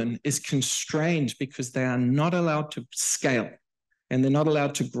proven, is constrained because they are not allowed to scale and they're not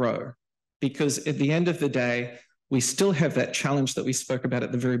allowed to grow. Because at the end of the day, we still have that challenge that we spoke about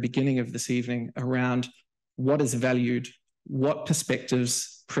at the very beginning of this evening around what is valued, what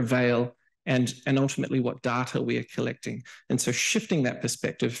perspectives prevail, and ultimately what data we are collecting. And so shifting that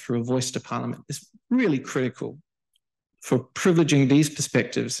perspective through a voice to Parliament is really critical for privileging these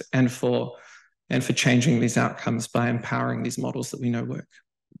perspectives and for changing these outcomes by empowering these models that we know work.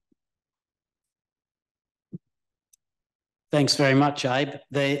 Thanks very much, Abe.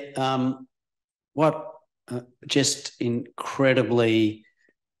 Just incredibly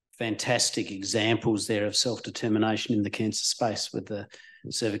fantastic examples there of self-determination in the cancer space with the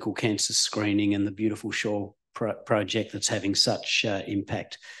cervical cancer screening and the Beautiful Shore project that's having such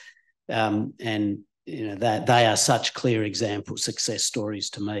impact. And that they are such clear examples, success stories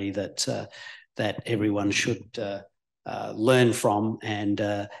to me that everyone should learn from.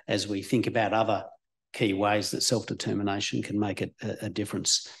 And as we think about other key ways that self-determination can make a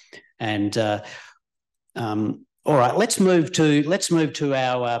difference. And all right, let's move to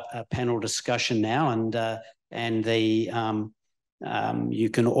our panel discussion now, and you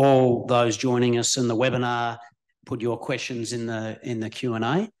can all, those joining us in the webinar, put your questions in the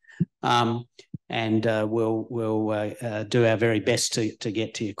Q&A, and we'll do our very best to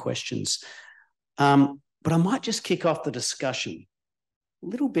get to your questions. But I might just kick off the discussion a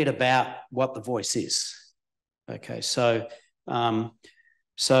little bit about what the voice is. Okay, so what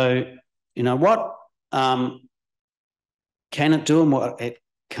can it do and what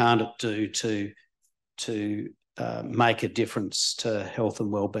can't it do to make a difference to health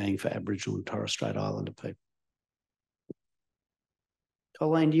and wellbeing for Aboriginal and Torres Strait Islander people?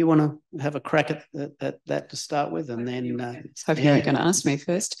 Colleen, do you want to have a crack at that to start with, and then? I was hoping you were going to ask me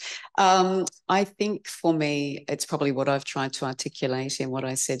first. I think for me, it's probably what I've tried to articulate in what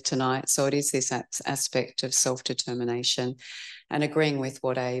I said tonight. So it is this aspect of self-determination, and agreeing with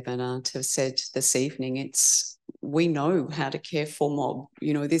what Abe and Art have said this evening. We know how to care for mob.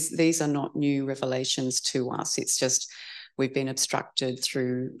 These are not new revelations to us. It's just we've been obstructed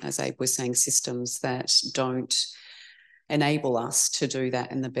through, as Abe was saying, systems that don't enable us to do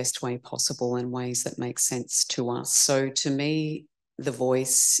that in the best way possible, in ways that make sense to us. So to me, the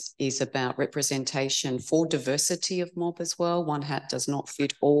voice is about representation for diversity of mob as well. One hat does not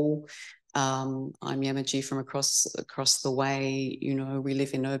fit all. I'm Yamatji from across the way. You know, we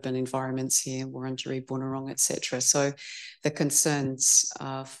live in urban environments here, Wurundjeri, Bunurong, etc. So the concerns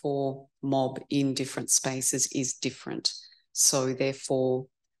for mob in different spaces is different. So therefore,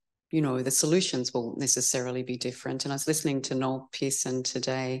 you know, the solutions will necessarily be different. And I was listening to Noel Pearson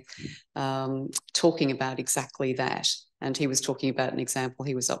today talking about exactly that. And he was talking about an example.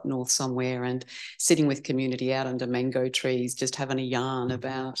 He was up north somewhere and sitting with community out under mango trees, just having a yarn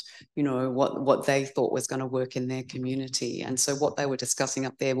about, you know, what they thought was going to work in their community. And so what they were discussing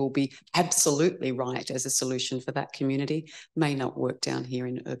up there will be absolutely right as a solution for that community, may not work down here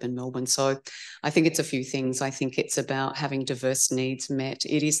in urban Melbourne. So I think it's a few things. I think it's about having diverse needs met.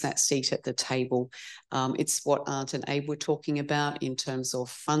 It is that seat at the table. It's what Art and Abe were talking about in terms of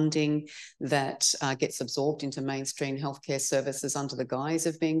funding that gets absorbed into mainstream healthcare services under the guise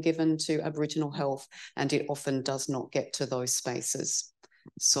of being given to Aboriginal health, and it often does not get to those spaces.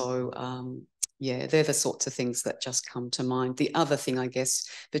 So yeah, they're the sorts of things that just come to mind. The other thing, I guess,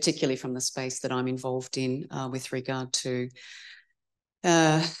 particularly from the space that I'm involved in with regard to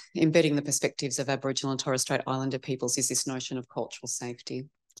embedding the perspectives of Aboriginal and Torres Strait Islander peoples, is this notion of cultural safety.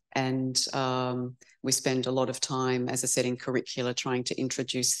 And we spend a lot of time, as I said, in curricula trying to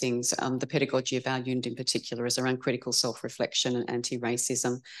introduce things. The pedagogy of our unit in particular is around critical self-reflection and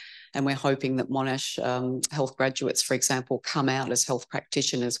anti-racism. And we're hoping that Monash health graduates, for example, come out as health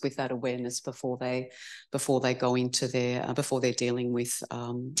practitioners with that awareness before they go into their, before they're dealing with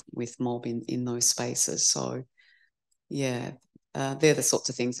mob in those spaces. So yeah. They're the sorts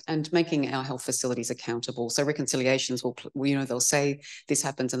of things, and making our health facilities accountable. So reconciliations will, you know, they'll say this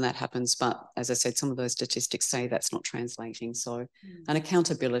happens and that happens, but as I said, some of those statistics say that's not translating. So an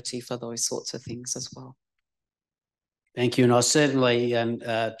accountability for those sorts of things as well. Thank you. And I certainly,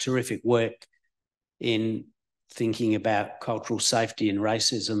 terrific work in thinking about cultural safety and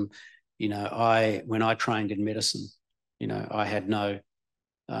racism. You know, when I trained in medicine, you know, I had no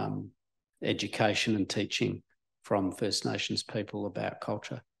education and teaching from First Nations people about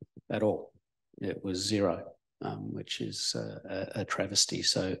culture at all. It was zero, which is a travesty.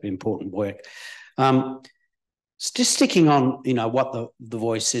 So important work. Just sticking on, you know, what the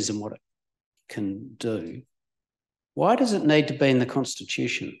voice is and what it can do. Why does it need to be in the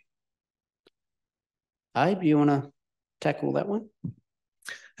Constitution? Abe, you want to tackle that one?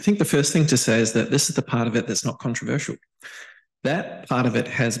 I think the first thing to say is that this is the part of it that's not controversial. That part of it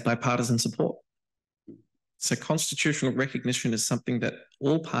has bipartisan support. So constitutional recognition is something that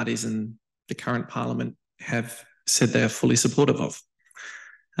all parties in the current parliament have said they are fully supportive of.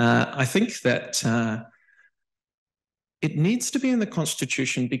 I think that it needs to be in the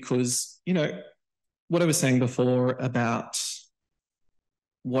Constitution because, you know, what I was saying before about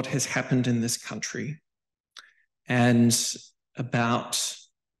what has happened in this country and about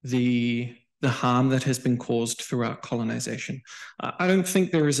the harm that has been caused throughout colonisation. I don't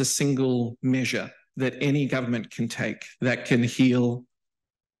think there is a single measure that any government can take that can heal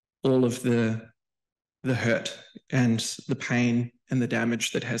all of the hurt and the pain and the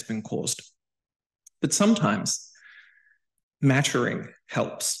damage that has been caused. But sometimes mattering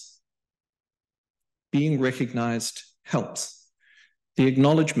helps. Being recognised helps. The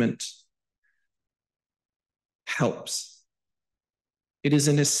acknowledgement helps. It is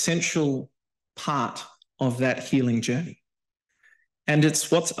an essential part of that healing journey. And it's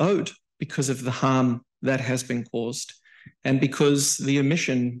what's owed because of the harm that has been caused and because the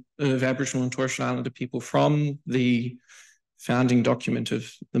omission of Aboriginal and Torres Strait Islander people from the founding document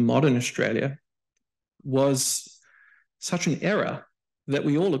of the modern Australia was such an error that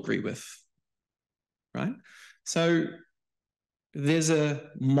we all agree with, right? So there's a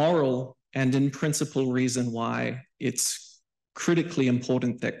moral and in principle reason why it's critically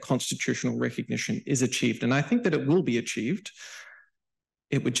important that constitutional recognition is achieved. And I think that it will be achieved.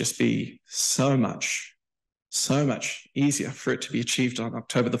 It would just be so much easier for it to be achieved on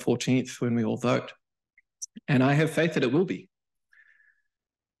October the 14th when we all vote. And I have faith that it will be.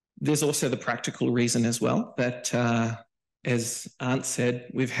 There's also the practical reason as well that, as Aunt said,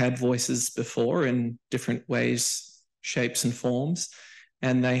 we've had voices before in different ways, shapes and forms,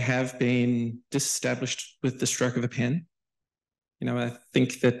 and they have been disestablished with the stroke of a pen. You know, I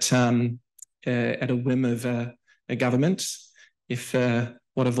think that at a whim of a government, if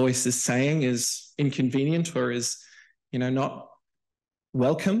what a voice is saying is inconvenient or is, you know, not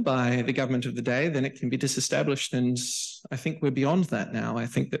welcome by the government of the day, then it can be disestablished. And I think we're beyond that now. I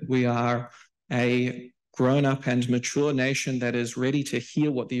think that we are a grown-up and mature nation that is ready to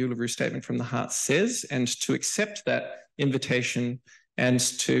hear what the Uluru Statement from the Heart says and to accept that invitation and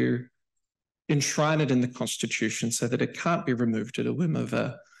to enshrine it in the Constitution so that it can't be removed at a whim of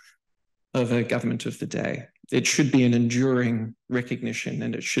a of a government of the day. It should be an enduring recognition,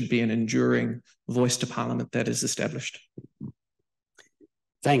 and it should be an enduring voice to Parliament that is established.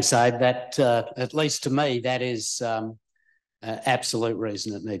 Thanks, Abe. That, at least to me, that is absolute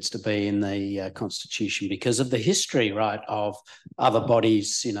reason it needs to be in the Constitution, because of the history, right, of other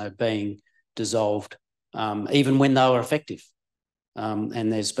bodies, you know, being dissolved, even when they were effective.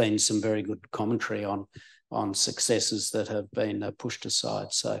 And there's been some very good commentary on successes that have been pushed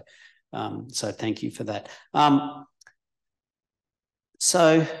aside. So thank you for that.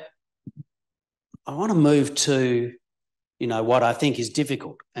 So I want to move to, you know, what I think is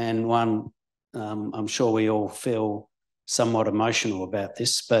difficult, and one I'm sure we all feel somewhat emotional about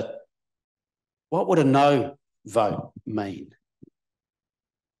this, but what would a no vote mean?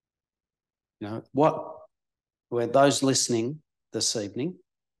 You know, were those listening this evening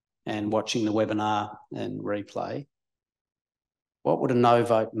and watching the webinar and replay, what would a no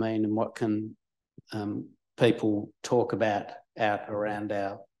vote mean, and what can people talk about out around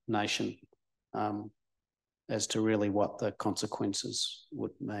our nation as to really what the consequences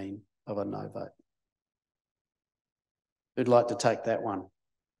would mean of a no vote? Who'd like to take that one?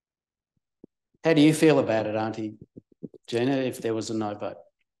 How do you feel about it, Auntie Gina, if there was a no vote?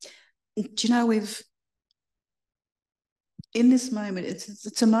 Do you know, in this moment,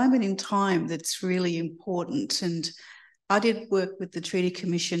 it's a moment in time that's really important. And I did work with the Treaty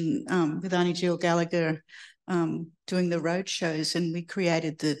Commission with Auntie Jill Gallagher doing the road shows, and we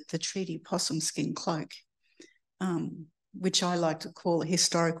created the Treaty Possum Skin Cloak, which I like to call a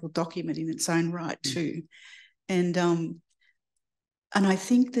historical document in its own right too. And I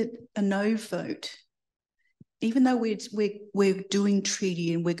think that a no vote, even though we're doing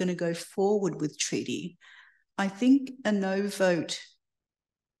treaty and we're going to go forward with treaty, I think a no vote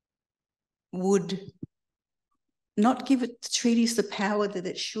would not give the treaties the power that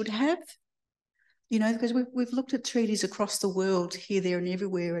it should have. You know, because we've looked at treaties across the world, here, there, and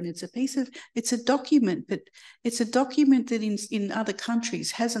everywhere, and it's a document, but it's a document that in other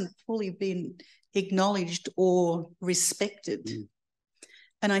countries hasn't fully been acknowledged or respected.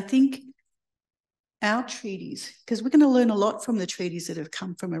 And I think our treaties, because we're going to learn a lot from the treaties that have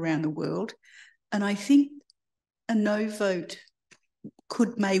come from around the world, and I think a no vote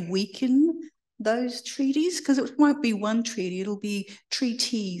may weaken those treaties, because it won't be one treaty, it'll be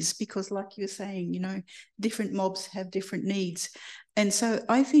treaties, because like you're saying, you know, different mobs have different needs. And so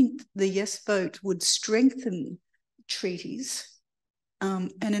I think the yes vote would strengthen treaties,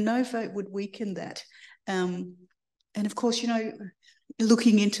 and a no vote would weaken that. And of course, you know,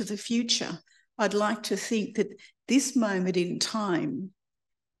 looking into the future, I'd like to think that this moment in time,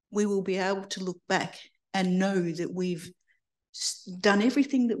 we will be able to look back and know that we've done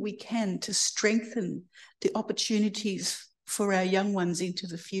everything that we can to strengthen the opportunities for our young ones into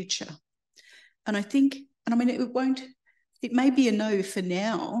the future. And I think, and I mean, it may be a no for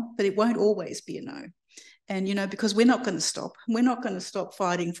now, but it won't always be a no. And, you know, because we're not going to stop. We're not going to stop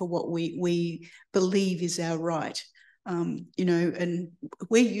fighting for what we believe is our right. You know, and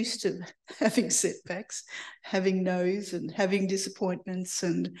we're used to having setbacks, having no's and having disappointments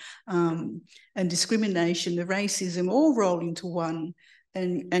and discrimination, the racism, all roll into one.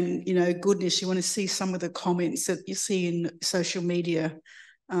 And you know, goodness, you want to see some of the comments that you see in social media.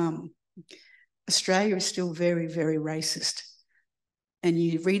 Australia is still very, very racist. And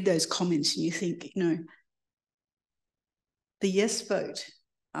you read those comments and you think, you know, the yes vote,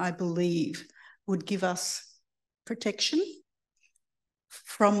 I believe, would give us protection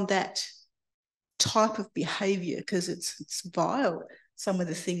from that type of behaviour, because it's vile, some of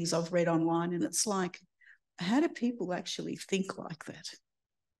the things I've read online, and it's like, how do people actually think like that?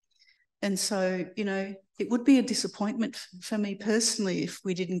 And so, you know, it would be a disappointment for me personally if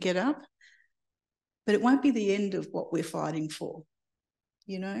we didn't get up, but it won't be the end of what we're fighting for,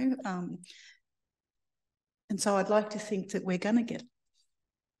 you know. And so I'd like to think that we're going to get it.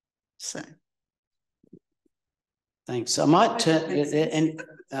 So. Thanks. I might turn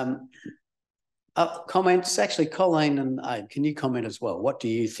and comments. Actually, Colleen and Abe, can you comment as well? What do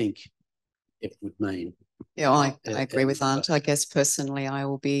you think it would mean? Yeah, I agree with Aunt. I guess personally, I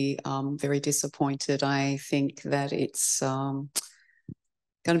will be very disappointed. I think that it's going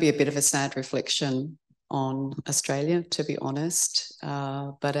to be a bit of a sad reflection on Australia, to be honest.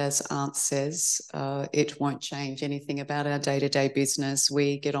 But as Aunt says, it won't change anything about our day-to-day business.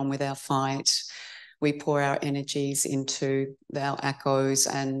 We get on with our fight. We pour our energies into our ACCOs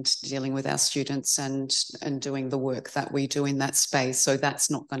and dealing with our students and doing the work that we do in that space. So that's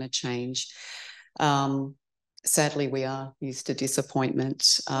not going to change. Sadly, we are used to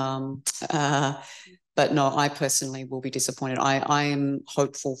disappointment. But no, I personally will be disappointed. I am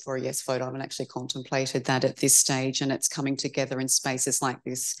hopeful for a yes vote. I haven't actually contemplated that at this stage, and it's coming together in spaces like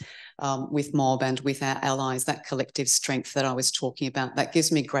this with Mob and with our allies, that collective strength that I was talking about. That gives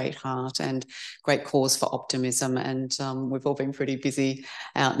me great heart and great cause for optimism. And we've all been pretty busy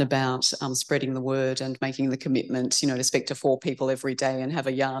out and about spreading the word and making the commitment, to speak to 4 people every day and have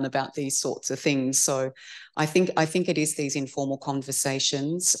a yarn about these sorts of things. So I think it is these informal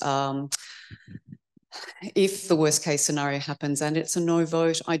conversations. If the worst case scenario happens and it's a no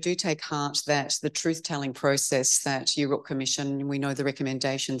vote, I do take heart that the truth-telling process that Europe Commission, we know the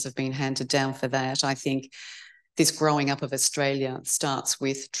recommendations have been handed down for that. I think this growing up of Australia starts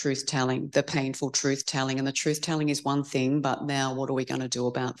with truth-telling, the painful truth-telling, and the truth-telling is one thing, but now what are we going to do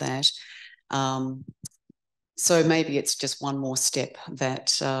about that? So maybe it's just one more step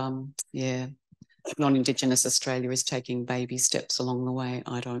that, non-Indigenous Australia is taking baby steps along the way.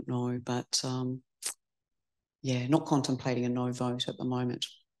 I don't know, but not contemplating a no vote at the moment.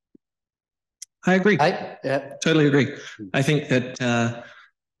 I agree. Totally agree. I think that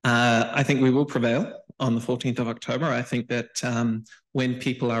I think we will prevail on the 14th of October. I think that when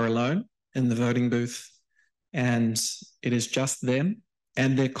people are alone in the voting booth and it is just them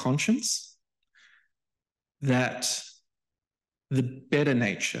and their conscience, that the better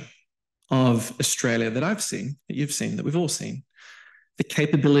nature of Australia that I've seen, that you've seen, that we've all seen, the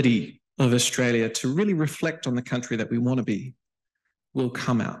capability of Australia to really reflect on the country that we want to be will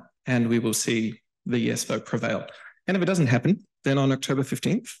come out, and we will see the yes vote prevail. And if it doesn't happen, then on October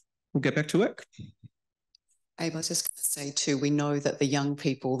 15th, we'll get back to work. Abe, I was just going to say too, we know that the young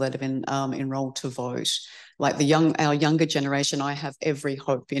people that have been enrolled to vote, like our younger generation, I have every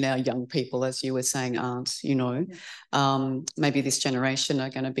hope in our young people, as you were saying, aren't, maybe this generation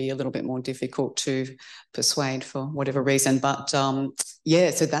are going to be a little bit more difficult to persuade for whatever reason. But so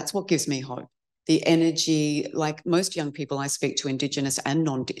that's what gives me hope. The energy, like most young people I speak to, Indigenous and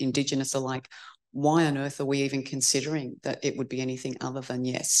non-Indigenous, are like, why on earth are we even considering that it would be anything other than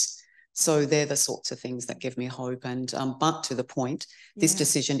yes? So they're the sorts of things that give me hope. And but to the point, this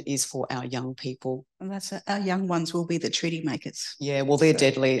decision is for our young people. And that's our young ones will be the treaty makers. Yeah, well, they're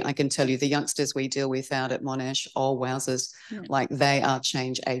deadly. I can tell you, the youngsters we deal with out at Monash, oh wowzers, like they are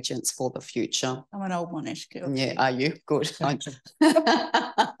change agents for the future. I'm an old Monash girl. Yeah, are you? Good. Well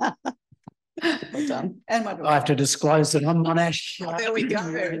done. And my I have to disclose that I'm Monash. Oh, there we go.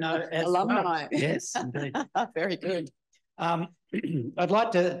 Alumni. Well. Yes, indeed. Very good. I'd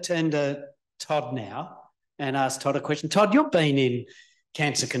like to turn to Todd now and ask Todd a question. Todd, you've been in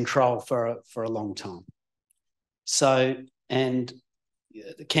cancer control for a long time. So, and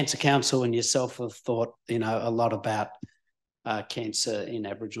the Cancer Council and yourself have thought, a lot about cancer in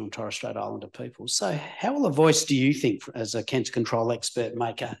Aboriginal and Torres Strait Islander people. So how will a voice, do you think, as a cancer control expert,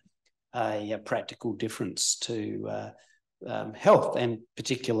 make a practical difference to health and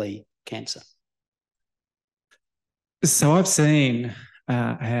particularly cancer? So I've seen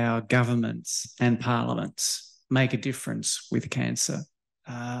how governments and parliaments make a difference with cancer.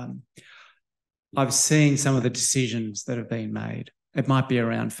 I've seen some of the decisions that have been made. It might be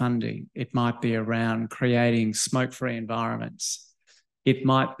around funding. It might be around creating smoke-free environments. It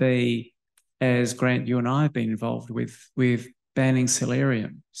might be, as Grant, you and I have been involved with banning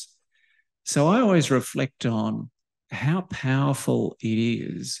solariums. So I always reflect on how powerful it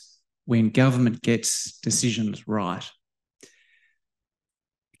is when government gets decisions right.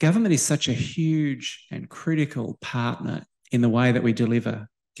 Government is such a huge and critical partner in the way that we deliver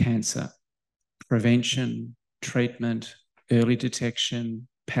cancer, prevention, treatment, early detection,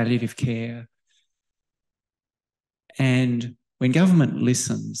 palliative care. And when government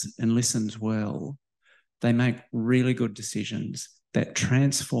listens and listens well, they make really good decisions that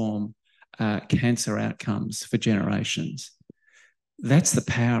transform cancer outcomes for generations. That's the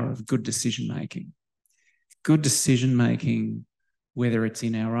power of good decision-making. Good decision-making, whether it's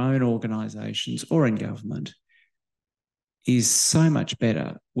in our own organisations or in government, is so much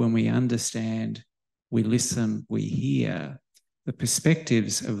better when we understand, we listen, we hear the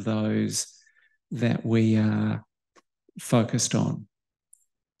perspectives of those that we are focused on,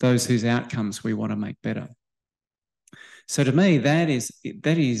 those whose outcomes we want to make better. So to me, that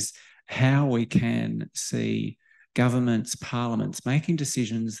is how we can see governments, parliaments making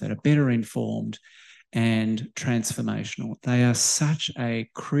decisions that are better informed and transformational. They are such a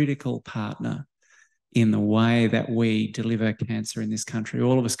critical partner in the way that we deliver cancer in this country.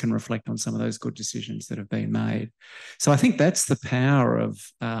 All of us can reflect on some of those good decisions that have been made. So I think that's the power of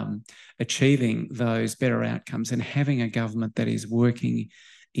achieving those better outcomes and having a government that is working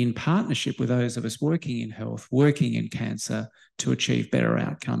in partnership with those of us working in health, working in cancer, to achieve better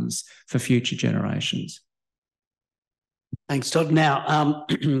outcomes for future generations. Thanks, Todd. Now,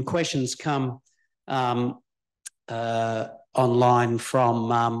 questions come online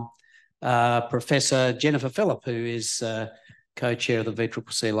from Professor Jennifer Phillip, who is co-chair of the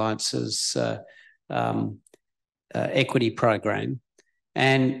VCCC Alliance's equity program.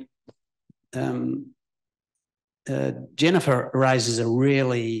 And Jennifer raises a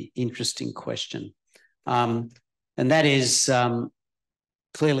really interesting question. And that is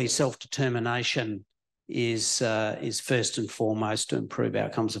clearly self-determination is first and foremost to improve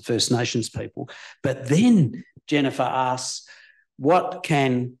outcomes of First Nations people. But then Jennifer asks, what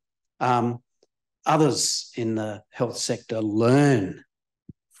can others in the health sector learn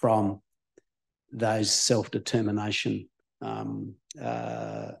from those self-determination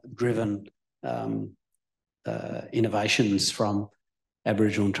driven innovations from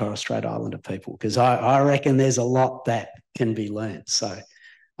Aboriginal and Torres Strait Islander people? Because I reckon there's a lot that can be learned. So,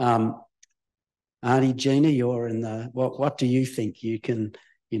 Auntie Gina, you're in the, what do you think you can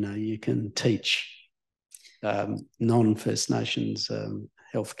teach non-First Nations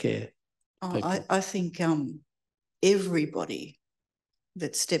healthcare people? I think everybody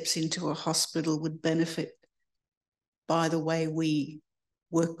that steps into a hospital would benefit by the way we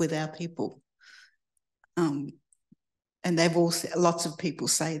work with our people. And they've also, lots of people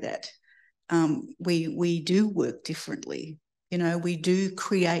say that. We do work differently. You know, we do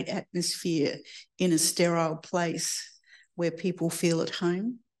create atmosphere in a sterile place where people feel at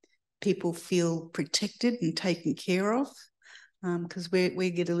home, people feel protected and taken care of, because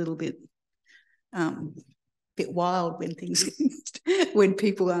we get a little bit wild when things when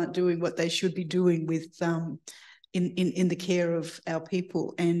people aren't doing what they should be doing with in the care of our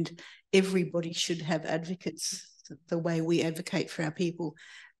people. And everybody should have advocates the way we advocate for our people.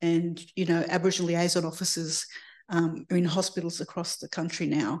 And, you know, Aboriginal liaison officers are in hospitals across the country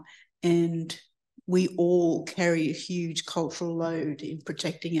now, and we all carry a huge cultural load in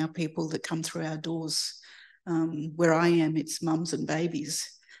protecting our people that come through our doors. Where I am, it's mums and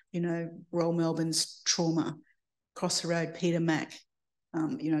babies, you know, Royal Melbourne's trauma, across the road, Peter Mac,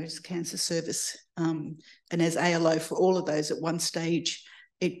 you know, his cancer service. And as ALO for all of those at one stage,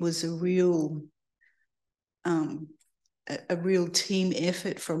 it was a real team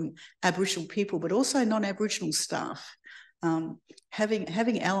effort from Aboriginal people, but also non-Aboriginal staff.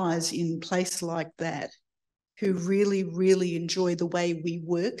 Having allies in place like that who really, really enjoy the way we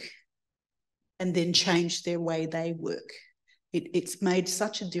work and then change their way they work. It's made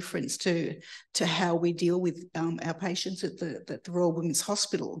such a difference to how we deal with our patients at the Royal Women's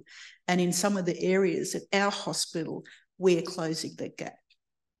Hospital. And in some of the areas at our hospital, we're closing the gap.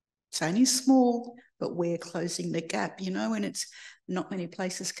 It's only small, but we're closing the gap, you know, and it's not many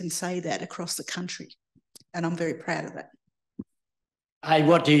places can say that across the country. And I'm very proud of that. Hey,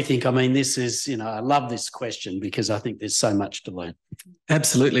 what do you think? I mean, this is, you know, I love this question because I think there's so much to learn.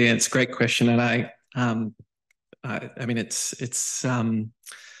 Absolutely. It's a great question. And I mean, it's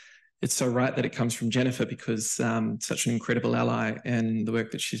so right that it comes from Jennifer, because such an incredible ally and the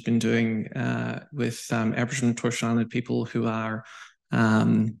work that she's been doing with Aboriginal and Torres Strait Islander people who are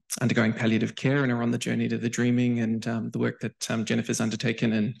undergoing palliative care and are on the journey to the dreaming, and the work that Jennifer's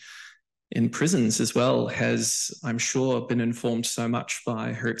undertaken in prisons as well has, I'm sure, been informed so much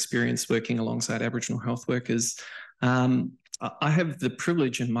by her experience working alongside Aboriginal health workers. I have the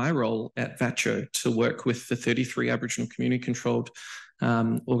privilege in my role at VACCHO to work with the 33 Aboriginal community-controlled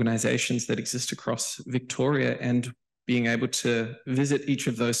organisations that exist across Victoria, and being able to visit each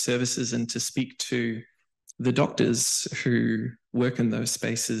of those services and to speak to the doctors who work in those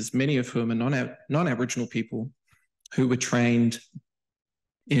spaces, many of whom are non-Aboriginal people who were trained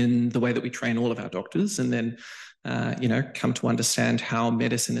in the way that we train all of our doctors, and then, you know, come to understand how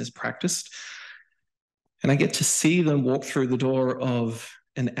medicine is practiced. And I get to see them walk through the door of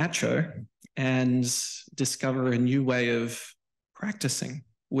an VACCHO and discover a new way of practicing,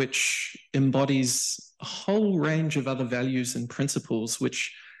 which embodies a whole range of other values and principles,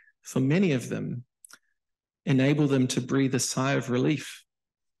 which for many of them enable them to breathe a sigh of relief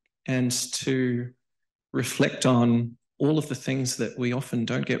and to reflect on all of the things that we often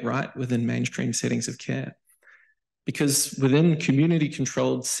don't get right within mainstream settings of care. Because within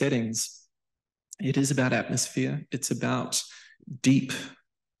community-controlled settings, it is about atmosphere. It's about deep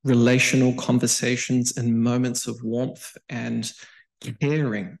relational conversations and moments of warmth and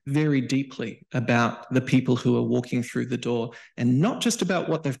caring very deeply about the people who are walking through the door, and not just about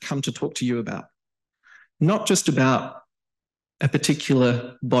what they've come to talk to you about, not just about a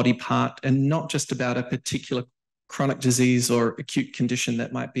particular body part, and not just about a particular chronic disease or acute condition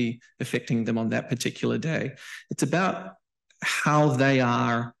that might be affecting them on that particular day. It's about how they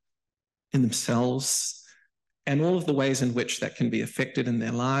are in themselves and all of the ways in which that can be affected in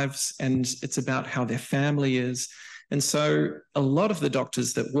their lives. And it's about how their family is. And so a lot of the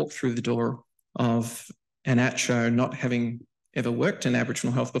doctors that walk through the door of an VACCHO, not having ever worked in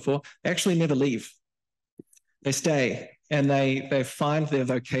Aboriginal health before, they actually never leave. They stay and they find their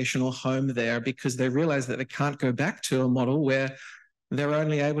vocational home there because they realize that they can't go back to a model where they're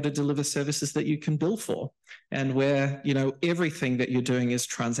only able to deliver services that you can bill for, and where, you know, everything that you're doing is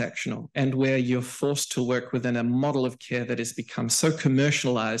transactional, and where you're forced to work within a model of care that has become so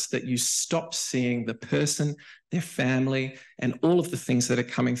commercialized that you stop seeing the person, their family, and all of the things that are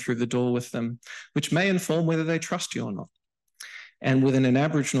coming through the door with them, which may inform whether they trust you or not. And within an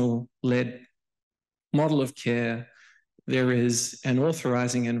Aboriginal-led model of care, there is an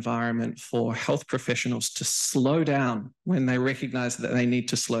authorising environment for health professionals to slow down when they recognise that they need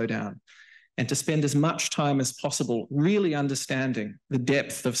to slow down, and to spend as much time as possible really understanding the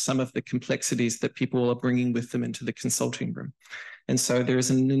depth of some of the complexities that people are bringing with them into the consulting room. And so there is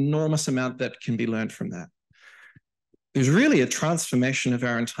an enormous amount that can be learned from that. There's really a transformation of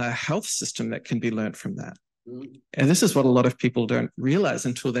our entire health system that can be learned from that. And this is what a lot of people don't realise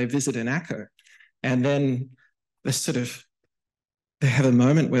until they visit an VACCHO. And then they have a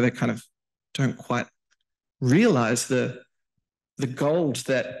moment where they kind of don't quite realize the gold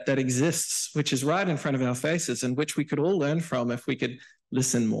that exists, which is right in front of our faces, and which we could all learn from if we could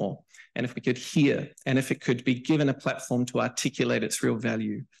listen more, and if we could hear, and if it could be given a platform to articulate its real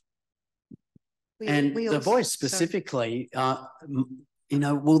value. And the voice specifically, you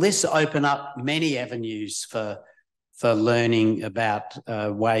know, will this open up many avenues for learning about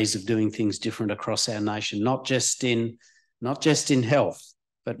ways of doing things different across our nation, not just in health,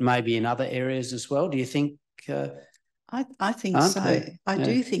 but maybe in other areas as well? Do you think? I think so. I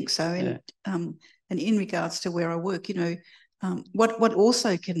do think so. And in regards to where I work, you know, what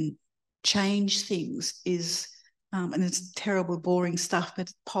also can change things is, and it's terrible, boring stuff,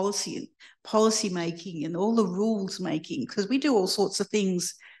 but policy making and all the rules making, because we do all sorts of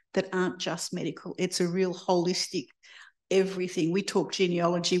things that aren't just medical. It's a real holistic everything. We talk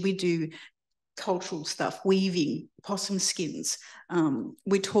genealogy, we do cultural stuff, weaving, possum skins.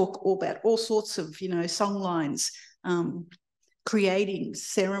 We talk all about all sorts of, you know, song lines, creating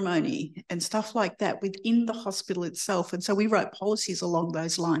ceremony and stuff like that within the hospital itself. And so we write policies along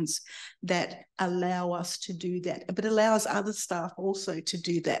those lines that allow us to do that, but allows other staff also to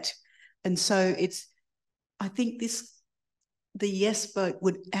do that. And so I think the yes vote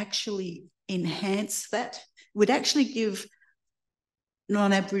would actually enhance that, would actually give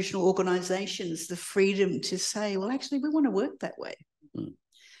non-Aboriginal organisations the freedom to say, well, actually, we want to work that way. Mm.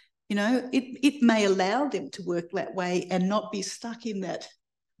 You know, it may allow them to work that way and not be stuck in that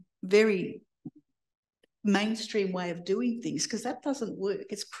very mainstream way of doing things, because that doesn't work.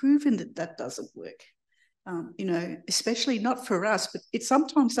 It's proven that doesn't work. You know, especially not for us, but it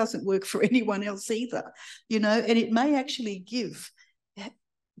sometimes doesn't work for anyone else either, you know, and it may actually give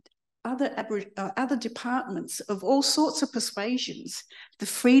other departments of all sorts of persuasions the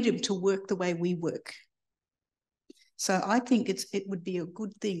freedom to work the way we work. So I think it would be a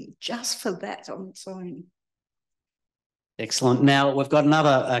good thing just for that on its own. Excellent. Now we've got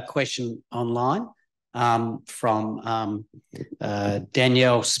another question online from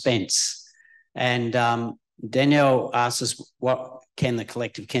Danielle Spence. And Danielle asks us, what can the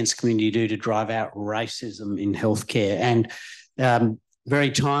collective cancer community do to drive out racism in healthcare? And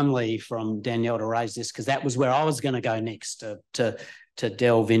very timely from Danielle to raise this, because that was where I was going to go next, to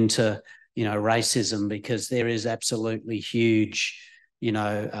delve into, you know, racism, because there is absolutely huge, you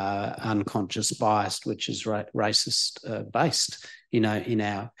know, unconscious bias, which is racist based, you know, in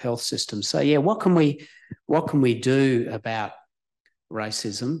our health system. So yeah, what can we do about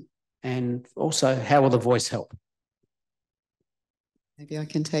racism, and also how will the voice help? Maybe I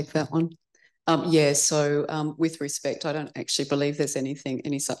can take that one. Yeah, so with respect, I don't actually believe there's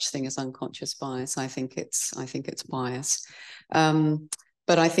any such thing as unconscious bias. I think it's bias.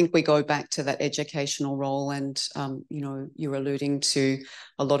 But I think we go back to that educational role, and you know, you're alluding to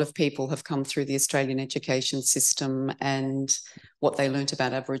a lot of people have come through the Australian education system, and what they learnt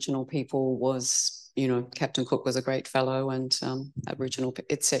about Aboriginal people was, you know, Captain Cook was a great fellow, and Aboriginal,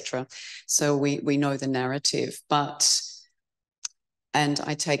 etc. So we know the narrative, but And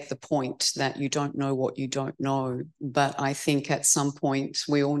I take the point that you don't know what you don't know, but I think at some point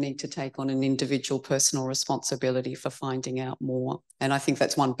we all need to take on an individual personal responsibility for finding out more. And I think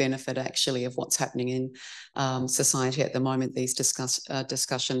that's one benefit actually of what's happening in society at the moment. These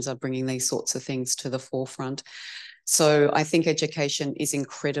discussions are bringing these sorts of things to the forefront. So I think education is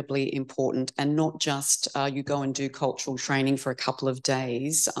incredibly important, and not just you go and do cultural training for a couple of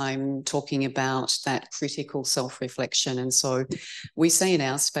days. I'm talking about that critical self-reflection. And so we see in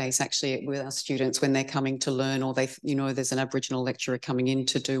our space actually with our students when they're coming to learn, or they, you know, there's an Aboriginal lecturer coming in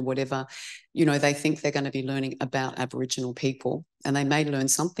to do whatever, you know, they think they're going to be learning about Aboriginal people, and they may learn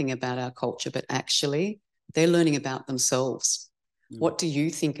something about our culture, but actually they're learning about themselves. What do you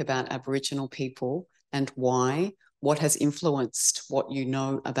think about Aboriginal people and why? What has influenced what you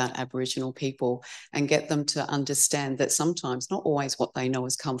know about Aboriginal people, and get them to understand that sometimes not always what they know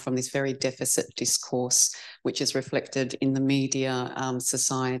has come from this very deficit discourse, which is reflected in the media,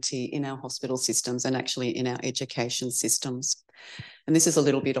 society, in our hospital systems, and actually in our education systems. And this is a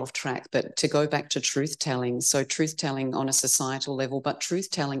little bit off track, but to go back to truth-telling, so truth-telling on a societal level, but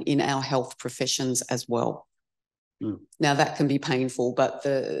truth-telling in our health professions as well. Now that can be painful, but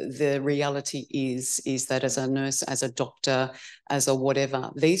the reality is that as a nurse, as a doctor, as a whatever,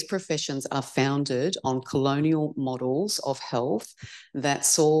 these professions are founded on colonial models of health that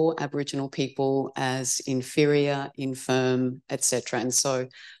saw Aboriginal people as inferior, infirm, etc. And so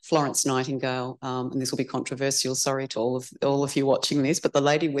Florence Nightingale, and this will be controversial, sorry to all of you watching this, but the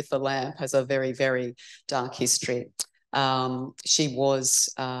lady with the lamp has a very, very dark history. She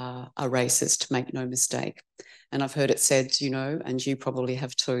was a racist, make no mistake. And I've heard it said, you know, and you probably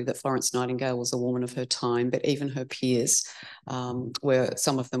have too, that Florence Nightingale was a woman of her time, but even her peers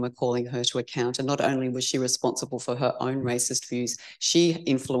some of them were calling her to account. And not only was she responsible for her own racist views, she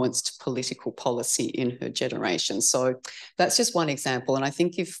influenced political policy in her generation. So that's just one example. And I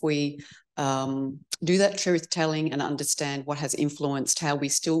think if we do that truth-telling and understand what has influenced how we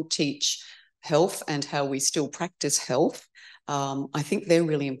still teach health and how we still practice health, I think they're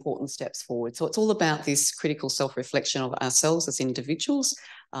really important steps forward. So it's all about this critical self-reflection of ourselves as individuals,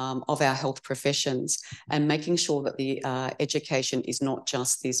 of our health professions, and making sure that the education is not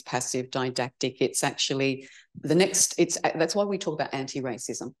just this passive didactic. It's actually that's why we talk about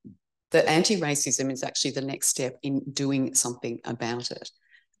anti-racism. The anti-racism is actually the next step in doing something about it.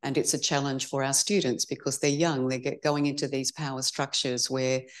 And it's a challenge for our students because they're young, they're going into these power structures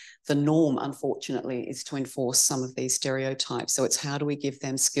where the norm, unfortunately, is to enforce some of these stereotypes. So it's how do we give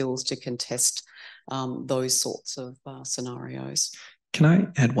them skills to contest those sorts of scenarios. Can I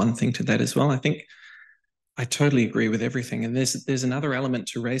add one thing to that as well? I think I totally agree with everything. And there's another element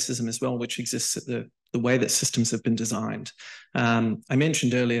to racism as well, which exists at the way that systems have been designed. I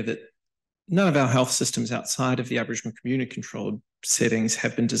mentioned earlier that none of our health systems outside of the Aboriginal community-controlled settings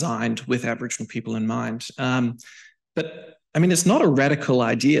have been designed with Aboriginal people in mind. But I mean, it's not a radical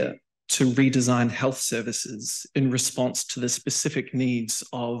idea to redesign health services in response to the specific needs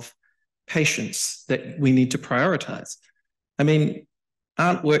of patients that we need to prioritise. I mean,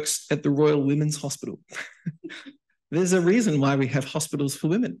 Aunt works at the Royal Women's Hospital. There's a reason why we have hospitals for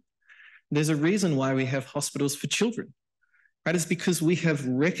women. There's a reason why we have hospitals for children. Right, is because we have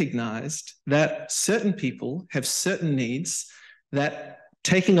recognised that certain people have certain needs that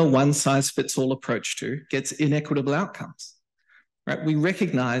taking a one-size-fits-all approach to gets inequitable outcomes. Right, we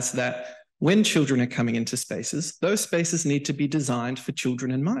recognise that when children are coming into spaces, those spaces need to be designed for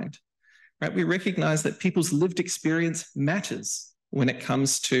children in mind. Right, we recognise that people's lived experience matters when it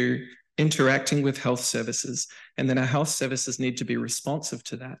comes to interacting with health services, and then our health services need to be responsive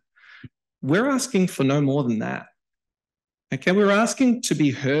to that. We're asking for no more than that. Okay, we're asking to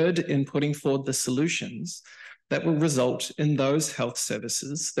be heard in putting forward the solutions that will result in those health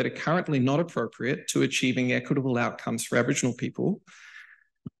services that are currently not appropriate to achieving equitable outcomes for Aboriginal people,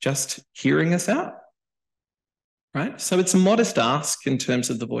 just hearing us out, right? So it's a modest ask in terms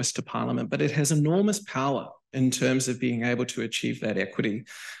of the voice to Parliament, but it has enormous power in terms of being able to achieve that equity,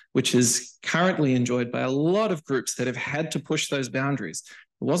 which is currently enjoyed by a lot of groups that have had to push those boundaries.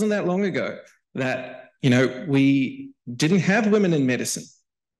 It wasn't that long ago that we didn't have women in medicine,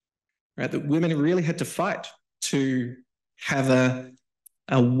 right? That women really had to fight to have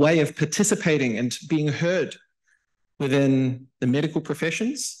a way of participating and being heard within the medical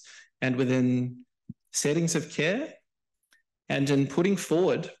professions and within settings of care, and in putting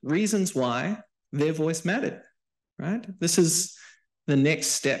forward reasons why their voice mattered, right? This is the next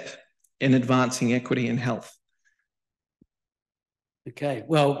step in advancing equity in health. Okay,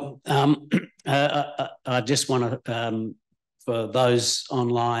 well, I just want to, for those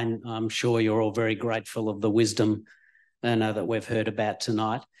online, I'm sure you're all very grateful of the wisdom that we've heard about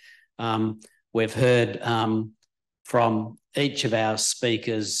tonight. We've heard from each of our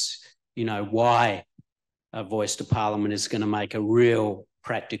speakers, you know, why a voice to Parliament is going to make a real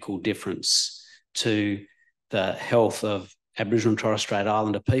practical difference to the health of Aboriginal and Torres Strait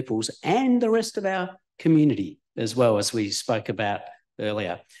Islander peoples and the rest of our community, as well, as we spoke about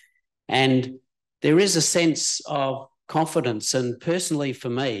earlier. And there is a sense of confidence. And personally for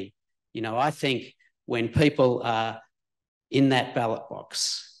me, you know, I think when people are in that ballot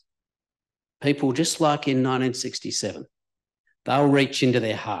box, people just like in 1967, they'll reach into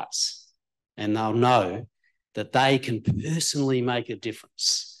their hearts and they'll know that they can personally make a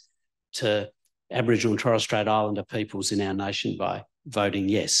difference to Aboriginal and Torres Strait Islander peoples in our nation by voting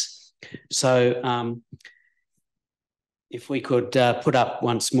yes. So if we could put up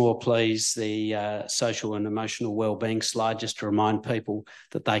once more, please, the social and emotional wellbeing slide, just to remind people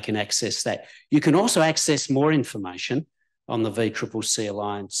that they can access that. You can also access more information on the VCCC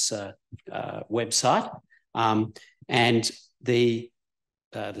Alliance website. And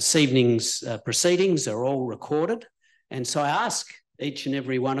this evening's proceedings are all recorded. And so I ask each and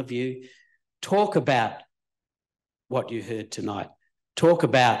every one of you, talk about what you heard tonight. Talk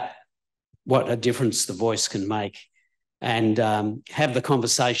about what a difference the voice can make, and have the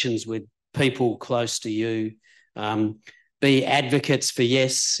conversations with people close to you. Be advocates for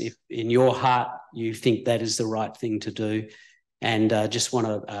yes, if in your heart you think that is the right thing to do. And just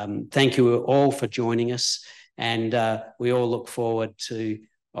want to thank you all for joining us. And we all look forward to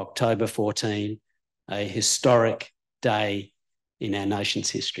October 14, a historic day in our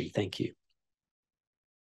nation's history. Thank you.